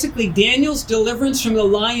that basically Daniel's deliverance from the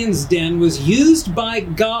lion's den was used by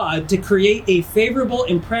God to create a favorable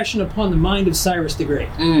impression upon the mind of Cyrus the Great.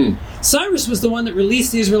 Cyrus was the one that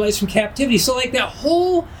released the Israelites from captivity. So like that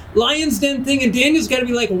whole lion's den thing, and Daniel's got to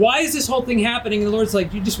be like, why is this whole thing happening? And the Lord's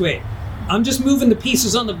like, you just wait. I'm just moving the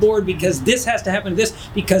pieces on the board because this has to happen to this,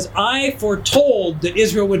 because I foretold that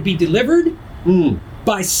Israel would be delivered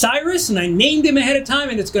by Cyrus, and I named him ahead of time,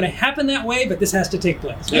 and it's going to happen that way, but this has to take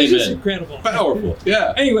place. It's just incredible. Powerful.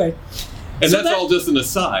 Yeah. Anyway. And so that's all just an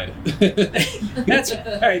aside. That's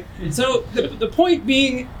all right. So the point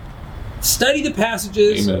being, study the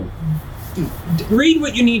passages. Amen. Read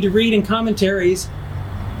what you need to read in commentaries.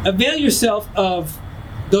 Avail yourself of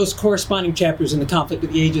those corresponding chapters in the Conflict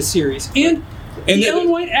of the Ages series. And the Ellen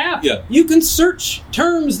White app. Yeah. You can search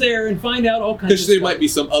terms there and find out all kinds of stuff. Because there might be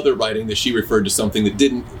some other writing that she referred to something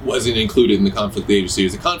that wasn't included in the Conflict of the Ages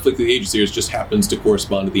series. The Conflict of the Ages series just happens to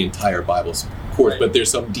correspond to the entire Bible's course, but there's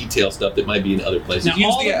some detailed stuff that might be in other places. Now,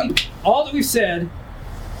 Use the app. All that we've said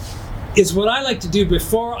is what I like to do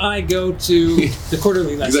before I go to the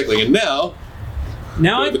quarterly lesson. Exactly. And now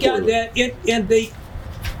I've got that,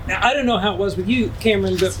 now, I don't know how it was with you,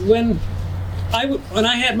 Cameron, but when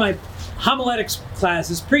I had my homiletics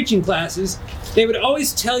classes, preaching classes, they would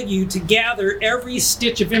always tell you to gather every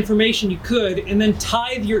stitch of information you could and then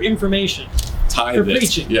tithe your information for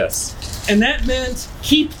preaching. Yes. And that meant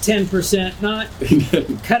keep 10%, not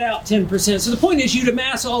cut out 10%. So the point is you'd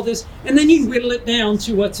amass all this and then you'd whittle it down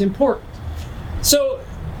to what's important. So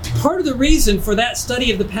part of the reason for that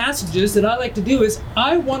study of the passages that I like to do is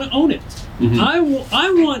I want to own it. I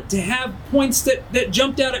want to have points that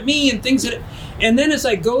jumped out at me and things and then as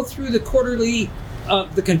I go through the quarterly,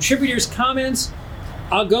 the contributors' comments,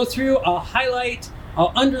 I'll go through, I'll highlight,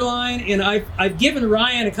 I'll underline, and I've given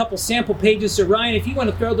Ryan a couple sample pages. So Ryan, if you want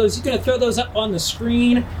to throw those, you're going to throw those up on the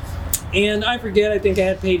screen. And I forget, I think I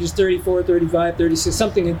had pages 34, 35, 36,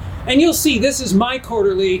 something. And you'll see this is my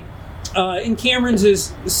quarterly. And Cameron's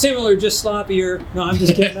is similar, just sloppier. No, I'm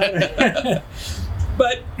just kidding.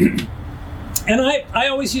 But, and I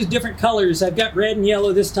always use different colors. I've got red and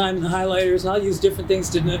yellow this time in the highlighters, and I'll use different things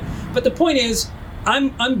to. But the point is,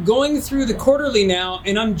 I'm going through the quarterly now,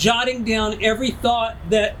 and I'm jotting down every thought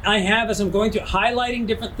that I have as I'm going through, highlighting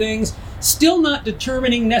different things, still not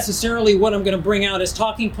determining necessarily what I'm going to bring out as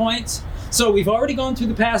talking points. So we've already gone through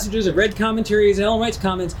the passages, I've read commentaries, Ellen White's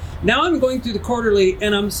comments. Now I'm going through the quarterly,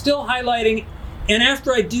 and I'm still highlighting, and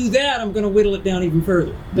after I do that, I'm going to whittle it down even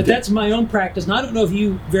further. But that's my own practice, and I don't know if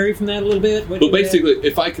you vary from that a little bit. Well, basically,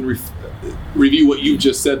 if I can review what you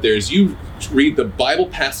just said there, is you read the Bible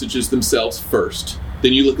passages themselves first,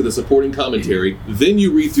 then you look at the supporting commentary, then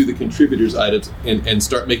you read through the contributors' items and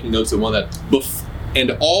start making notes on that.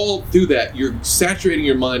 And all through that, you're saturating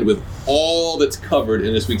your mind with all that's covered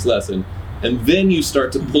in this week's lesson, and then you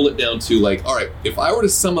start to pull it down to like, all right, if I were to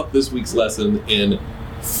sum up this week's lesson in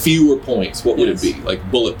fewer points, what would it be? Like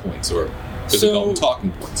bullet points, or is it called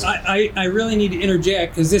talking points? I really need to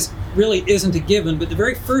interject, because this really isn't a given, but the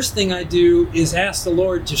very first thing I do is ask the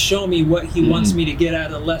Lord to show me what He wants me to get out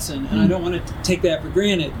of the lesson, and I don't want to take that for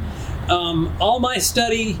granted. All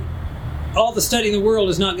the study in the world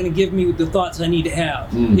is not going to give me the thoughts I need to have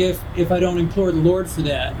if I don't implore the Lord for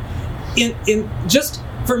that. In just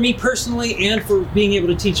for me personally, and for being able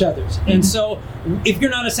to teach others. And so, if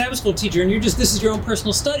you're not a Sabbath school teacher and this is your own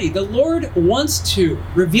personal study, the Lord wants to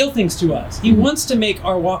reveal things to us. He wants to make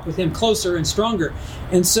our walk with Him closer and stronger.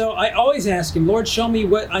 And so I always ask Him, Lord, show me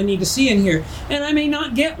what I need to see in here. And I may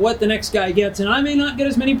not get what the next guy gets, and I may not get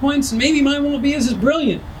as many points, and maybe mine won't be as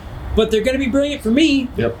brilliant. But they're going to be brilliant for me.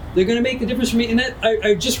 Yep. They're going to make a difference for me. And that,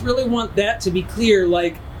 I just really want that to be clear.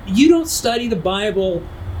 Like, you don't study the Bible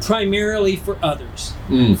primarily for others.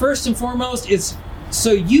 First and foremost, it's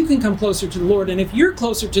so you can come closer to the Lord. And if you're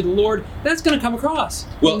closer to the Lord, that's going to come across.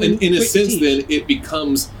 Well, in a sense, then, it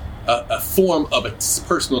becomes a form of a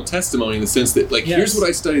personal testimony, in the sense that, like, here's what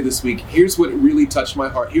I studied this week, here's what really touched my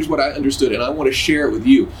heart, here's what I understood, and I want to share it with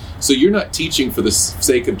you. So you're not teaching for the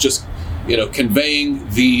sake of just, conveying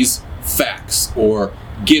these facts or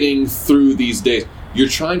getting through these days. You're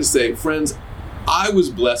trying to say, friends, I was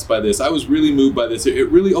blessed by this. I was really moved by this. It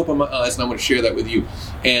really opened my eyes, and I want to share that with you.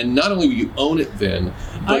 And not only will you own it then,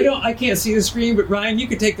 I can't see the screen, but Ryan, you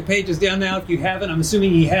can take the pages down now if you haven't. I'm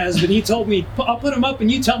assuming he has, but he told me, I'll put them up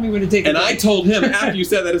and you tell me when to take them. And I told him after you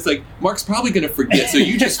said that, it's like, Mark's probably going to forget, so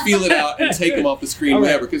you just feel it out and take them off the screen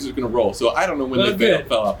whenever, because it's going to roll. So I don't know when they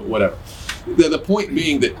fell off, but whatever. The point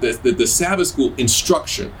being that the Sabbath school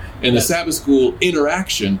instruction and the Sabbath school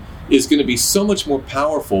interaction is going to be so much more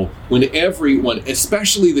powerful when everyone,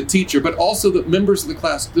 especially the teacher, but also the members of the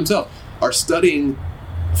class themselves, are studying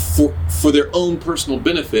for their own personal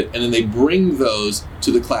benefit, and then they bring those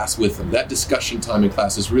to the class with them. That discussion time in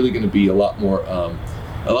class is really going to be a lot more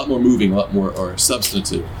moving, a lot more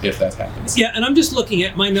substantive if that happens. Yeah, and I'm just looking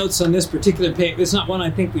at my notes on this particular page. It's not one I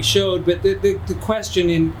think we showed, but the question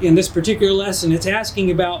in this particular lesson, it's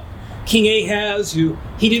asking about King Ahaz, who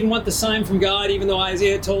he didn't want the sign from God, even though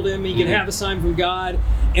Isaiah told him he could have a sign from God.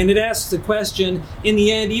 And it asks the question, in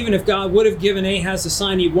the end, even if God would have given Ahaz the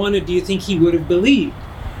sign he wanted, do you think he would have believed?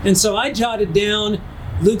 And so I jotted down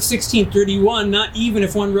Luke 16:31, not even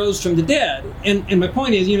if one rose from the dead. And my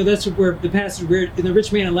point is, that's where the passage where in the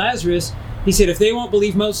rich man and Lazarus, he said, if they won't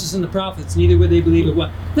believe Moses and the prophets, neither would they believe it what.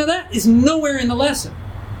 Now that is nowhere in the lesson.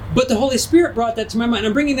 But the Holy Spirit brought that to my mind.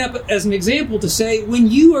 I'm bringing that up as an example to say,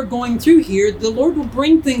 when you are going through here, the Lord will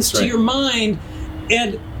bring things to your mind.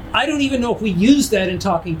 And I don't even know if we use that in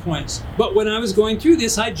talking points. But when I was going through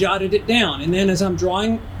this, I jotted it down. And then as I'm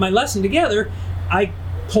drawing my lesson together, I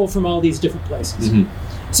pull from all these different places.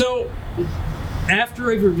 So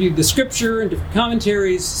after I've reviewed the scripture and different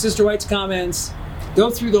commentaries, Sister White's comments, go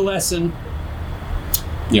through the lesson.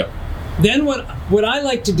 Then what I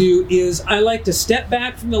like to do is I like to step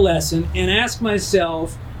back from the lesson and ask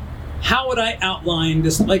myself, how would I outline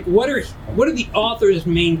this? Like, what are the author's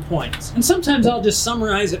main points? And sometimes I'll just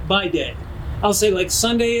summarize it by day. I'll say, like,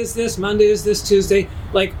 Sunday is this, Monday is this, Tuesday.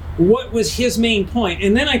 Like, what was his main point?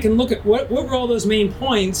 And then I can look at what were all those main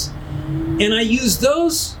points, and I use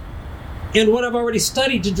those and what I've already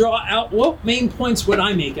studied to draw out what main points would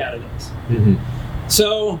I make out of this.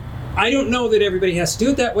 So I don't know that everybody has to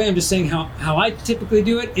do it that way. I'm just saying how I typically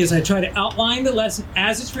do it is I try to outline the lesson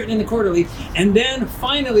as it's written in the quarterly, and then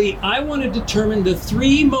finally I want to determine the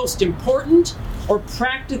 3 most important or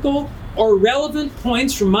practical or relevant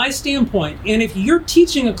points from my standpoint. And if you're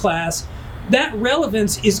teaching a class, that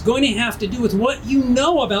relevance is going to have to do with what you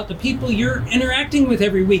know about the people you're interacting with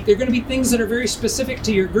every week. They're going to be things that are very specific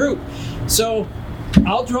to your group. So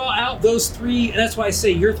I'll draw out those 3. That's why I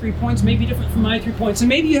say your 3 points may be different from my 3 points. And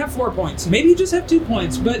maybe you have 4 points. Maybe you just have 2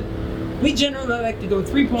 points. But we generally like to go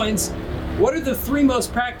 3 points. What are the 3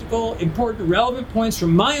 most practical, important, relevant points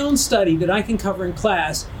from my own study that I can cover in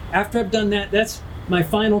class? After I've done that, that's my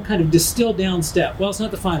final kind of distilled down step. Well, it's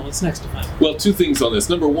not the final, it's next to final. Well, two things on this.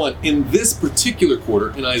 Number one, in this particular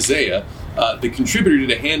quarter in Isaiah, the contributor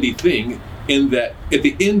did a handy thing in that at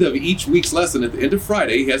the end of each week's lesson, at the end of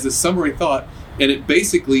Friday, he has this summary thought, and it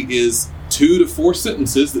basically is 2 to 4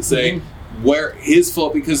 sentences that say where his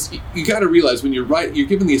fault, because you got to realize when you're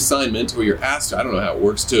given the assignment, or you're asked, I don't know how it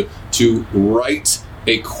works, to write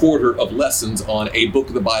a quarter of lessons on a book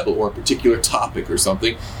of the Bible or a particular topic or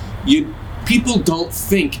something. People don't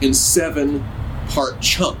think in 7-part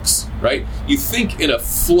chunks, right? You think in a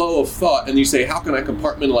flow of thought, and you say, how can I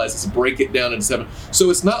compartmentalize this, break it down into 7? So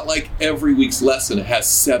it's not like every week's lesson has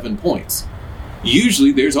 7 points.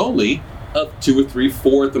 Usually there's only 2 or 3,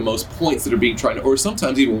 4 at the most points that are being tried, or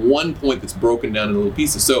sometimes even 1 point that's broken down into little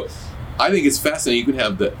pieces. So I think it's fascinating. You can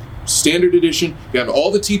have the standard edition, you have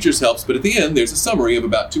all the teacher's helps, but at the end there's a summary of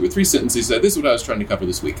about 2 or 3 sentences that this is what I was trying to cover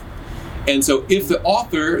this week. And so if the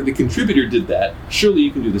author, the contributor did that, surely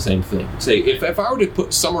you can do the same thing. Say, if I were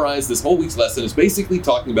to summarize this whole week's lesson, it's basically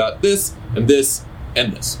talking about this and this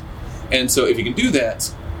and this. And so if you can do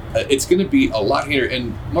that, it's going to be a lot here.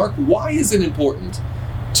 And Mark, why is it important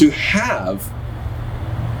to have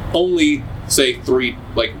only, say, 3,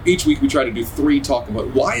 like each week we try to do 3 talking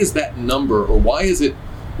about, why is that number, or why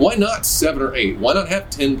not 7 or 8? Why not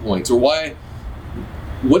have 10 points? Or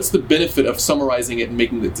what's the benefit of summarizing it and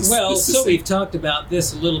making it Well, so we've talked about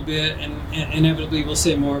this a little bit, and inevitably we'll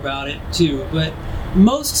say more about it too, but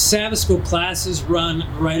most Sabbath school classes run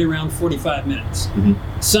right around 45 minutes.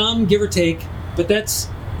 Mm-hmm. Some, give or take, but that's,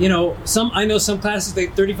 I know some classes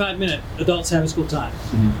take 35-minute adult Sabbath school time.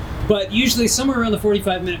 Mm-hmm. But usually somewhere around the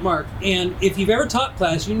 45-minute mark. And if you've ever taught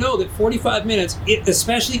class, you know that 45 minutes,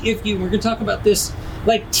 especially if we're going to talk about this,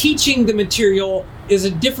 like teaching the material is a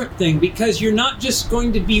different thing, because you're not just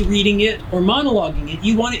going to be reading it or monologuing it.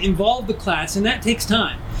 You want to involve the class, and that takes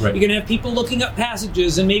time. Right. You're going to have people looking up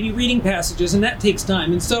passages and maybe reading passages, and that takes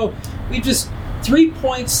time. And so 3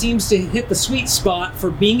 points seems to hit the sweet spot for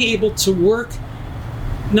being able to work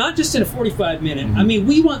not just in a 45-minute. Mm-hmm. I mean,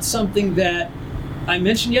 we want something that I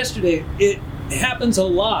mentioned yesterday. It happens a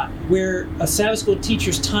lot where a Sabbath school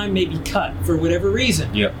teacher's time may be cut for whatever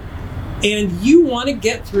reason. Yep. And you want to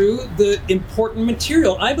get through the important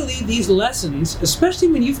material. I believe these lessons, especially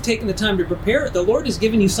when you've taken the time to prepare it, the Lord has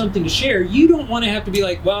given you something to share. You don't want to have to be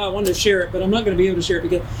like, well, I wanted to share it, but I'm not going to be able to share it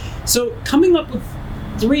because. So coming up with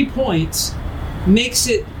 3 points makes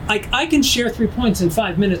it like I can share 3 points in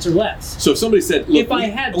 5 minutes or less. So if somebody said, look,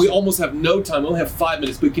 we almost have no time, we only have 5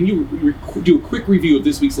 minutes, but can you do a quick review of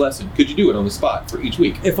this week's lesson? Could you do it on the spot for each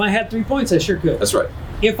week? If I had 3 points, I sure could. That's right.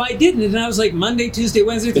 If I didn't, and I was like Monday, Tuesday,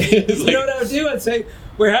 Wednesday, you know what I would do? I'd say,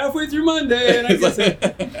 we're halfway through Monday, and I guess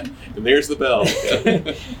and there's the bell.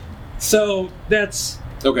 Yeah. So that's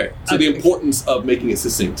okay. So the importance of making it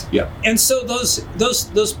succinct. Yeah. And so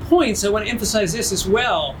those points, I want to emphasize this as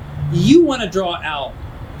well. You want to draw out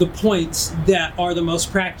the points that are the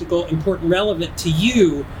most practical, important, relevant to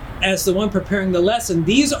you as the one preparing the lesson.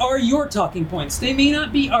 These are your talking points. They may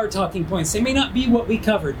not be our talking points. They may not be what we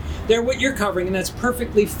covered. They're what you're covering, and that's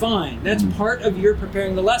perfectly fine. That's part of your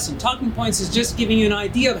preparing the lesson. Talking points is just giving you an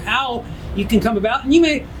idea of how you can come about. And you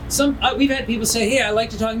may, we've had people say, hey, I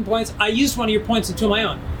like your talking points. I used one of your points into my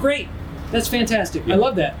own. Great. That's fantastic. Yeah. I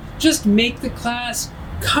love that. Just make the class,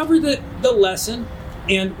 cover the lesson.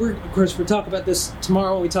 And we're talking about this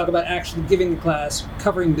tomorrow when we talk about actually giving the class,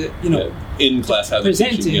 covering the, in class, how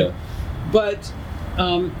presenting. Teaching, yeah. But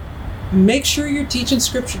make sure you're teaching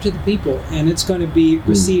Scripture to the people, and it's going to be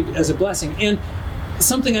received as a blessing. And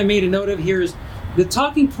something I made a note of here is the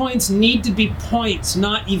talking points need to be points,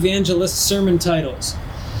 not evangelist sermon titles.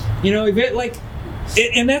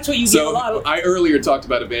 And that's what you get a lot of. I earlier talked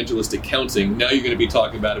about evangelistic counting. Now you're going to be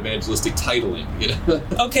talking about evangelistic titling.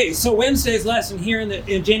 Okay, so Wednesday's lesson here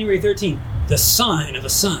in January 13th, the sign of a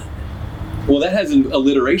son. Well, that has an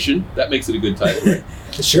alliteration. That makes it a good title, right?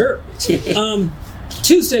 Sure.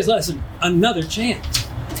 Tuesday's lesson, another chance.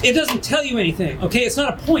 It doesn't tell you anything. Okay, it's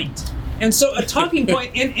not a point. And so a talking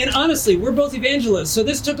point, and honestly, we're both evangelists, so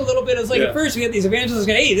this took a little bit. It was like at first we had these evangelists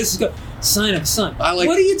go, hey, this is a sign of a son. What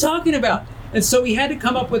are you talking about? And so we had to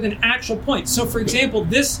come up with an actual point. So, for example,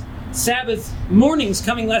 this Sabbath morning's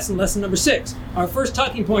coming lesson number 6. Our first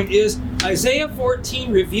talking point is Isaiah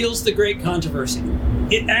 14 reveals the great controversy.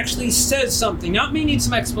 It actually says something. Now, it may need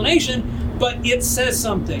some explanation, but it says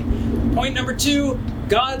something. Point number 2,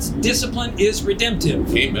 God's discipline is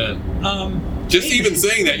redemptive. Amen. Even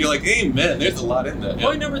saying that, you're like, amen. There's a lot in that. Yeah.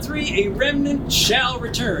 Point number 3, a remnant shall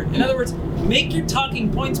return. In other words, make your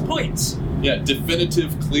talking points points. Yeah,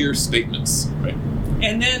 definitive, clear statements. Right.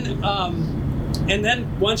 And then And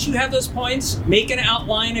then once you have those points, make an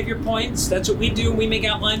outline of your points. That's what we do, and we make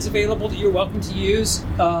outlines available that you're welcome to use.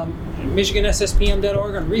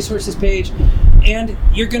 MichiganSSPM.org on the resources page. And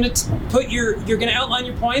you're going to outline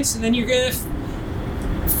your points, and then you're going to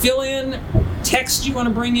fill in text you want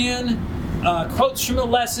to bring in, quotes from the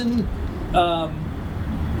lesson,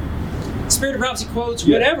 Spirit of Prophecy quotes,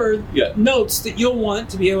 whatever notes that you'll want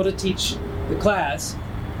to be able to teach the class.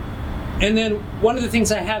 And then one of the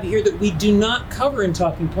things I have here that we do not cover in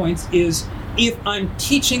Talking Points is if I'm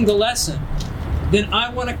teaching the lesson, then I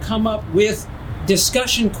want to come up with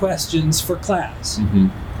discussion questions for class. Mm-hmm.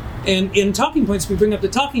 And in Talking Points, we bring up the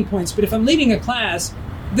talking points, but if I'm leading a class,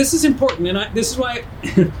 this is important, and this is why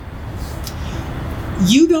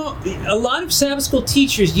a lot of Sabbath school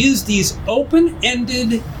teachers use these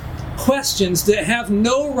open-ended questions that have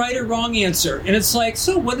no right or wrong answer. And it's like,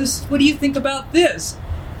 so what do you think about this?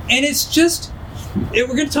 And it's just, we're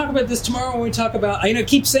going to talk about this tomorrow when we talk about, I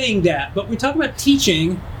keep saying that, but when we talk about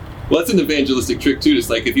teaching. Well, that's an evangelistic trick too. It's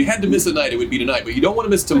like, if you had to miss a night, it would be tonight, but you don't want to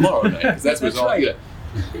miss tomorrow night, because that's what's all right.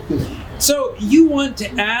 So you want to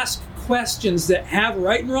ask questions that have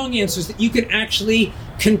right and wrong answers that you can actually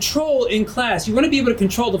control in class. You want to be able to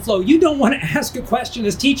control the flow. You don't want to ask a question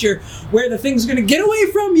as teacher where the thing's going to get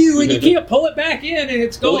away from you and you can't pull it back in and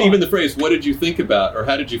it's gone. Well, even the phrase, what did you think about, or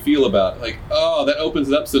how did you feel about, like, that opens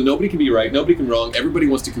it up so nobody can be right, nobody can be wrong, everybody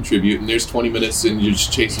wants to contribute, and there's 20 minutes and you're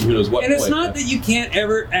just chasing who knows what point. And it's not that you can't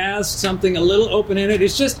ever ask something a little open-ended.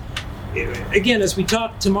 It's just, again, as we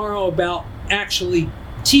talk tomorrow about actually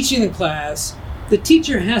teaching the class, the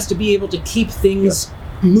teacher has to be able to keep things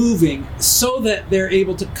moving so that they're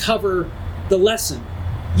able to cover the lesson.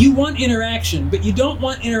 You want interaction, but you don't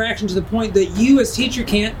want interaction to the point that you as teacher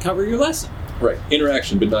can't cover your lesson. Right.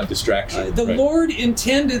 Interaction, but not distraction. The Lord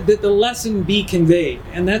intended that the lesson be conveyed,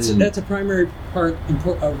 and that's a primary part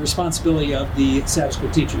of responsibility of the Sabbath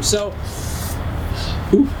school teacher. So,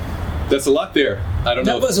 that's a lot there. I don't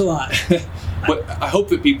know. That was a lot. But I hope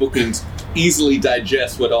that people can easily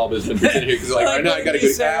digest what all has been presented here, because I know I got to go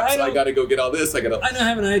to apps, I got to go get all this. I don't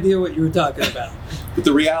have an idea what you were talking about. But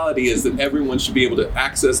the reality is that everyone should be able to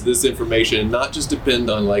access this information and not just depend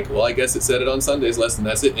on I guess it said it on Sunday's lesson,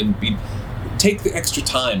 that's it, and take the extra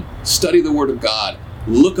time, study the Word of God,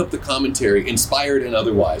 look up the commentary, inspired and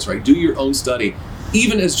otherwise, right? Do your own study.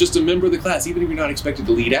 Even as just a member of the class, even if you're not expected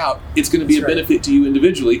to lead out, it's going to be a benefit to you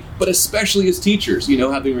individually, but especially as teachers,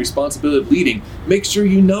 having a responsibility of leading, make sure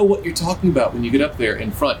you know what you're talking about when you get up there in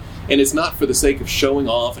front. And it's not for the sake of showing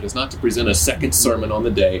off, and it's not to present a second sermon on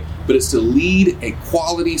the day, but it's to lead a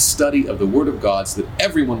quality study of the Word of God so that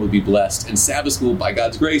everyone will be blessed, and Sabbath school, by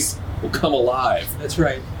God's grace, will come alive. That's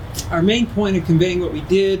right. Our main point of conveying what we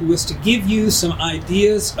did was to give you some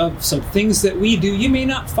ideas of some things that we do. You may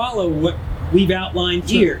not follow what we've outlined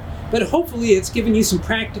here, but hopefully it's given you some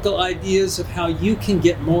practical ideas of how you can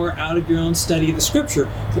get more out of your own study of the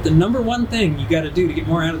Scripture. But the number one thing you got to do to get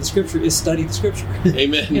more out of the Scripture is study the Scripture.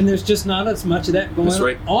 Amen. And there's just not as much of that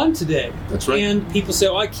going on today. That's right. And people say,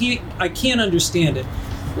 I can't understand it.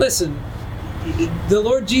 Listen, the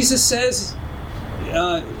Lord Jesus says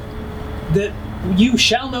that you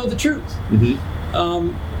shall know the truth.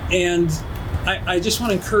 Mm-hmm. And I just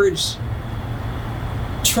want to encourage,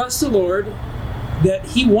 trust the Lord that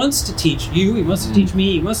He wants to teach you, He wants to teach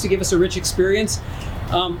me, He wants to give us a rich experience.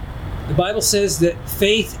 The Bible says that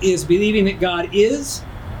faith is believing that God is,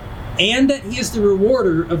 and that He is the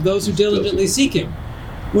rewarder of those who diligently seek Him.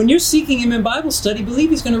 When you're seeking Him in Bible study,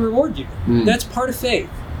 believe He's going to reward you. That's part of faith.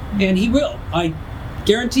 And He will. I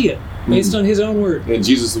guarantee it, based on His own word. And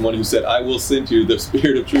Jesus is the one who said, I will send you the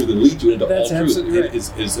Spirit of truth and lead you into all truth. Right.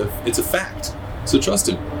 It's a fact. So trust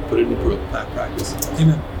Him. Put it into practice.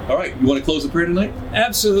 Amen. All right. You want to close the prayer tonight?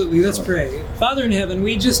 Absolutely. Let's pray. Father in heaven,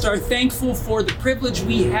 we just are thankful for the privilege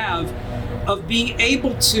we have of being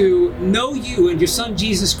able to know You and Your Son,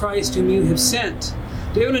 Jesus Christ, whom You have sent.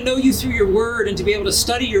 To be able to know You through Your Word and to be able to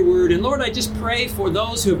study Your Word. And Lord, I just pray for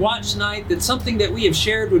those who have watched tonight that something that we have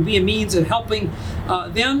shared would be a means of helping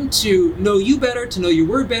them to know You better, to know Your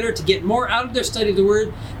Word better, to get more out of their study of the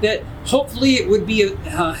Word, that hopefully it would be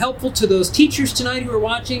helpful to those teachers tonight who are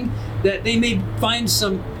watching, that they may find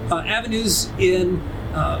some avenues in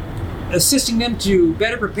assisting them to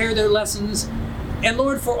better prepare their lessons. And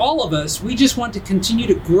Lord, for all of us, we just want to continue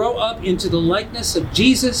to grow up into the likeness of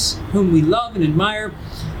Jesus, whom we love and admire,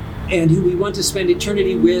 and who we want to spend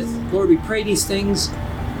eternity with. Lord, we pray these things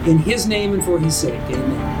in His name and for His sake.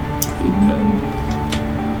 Amen. Amen.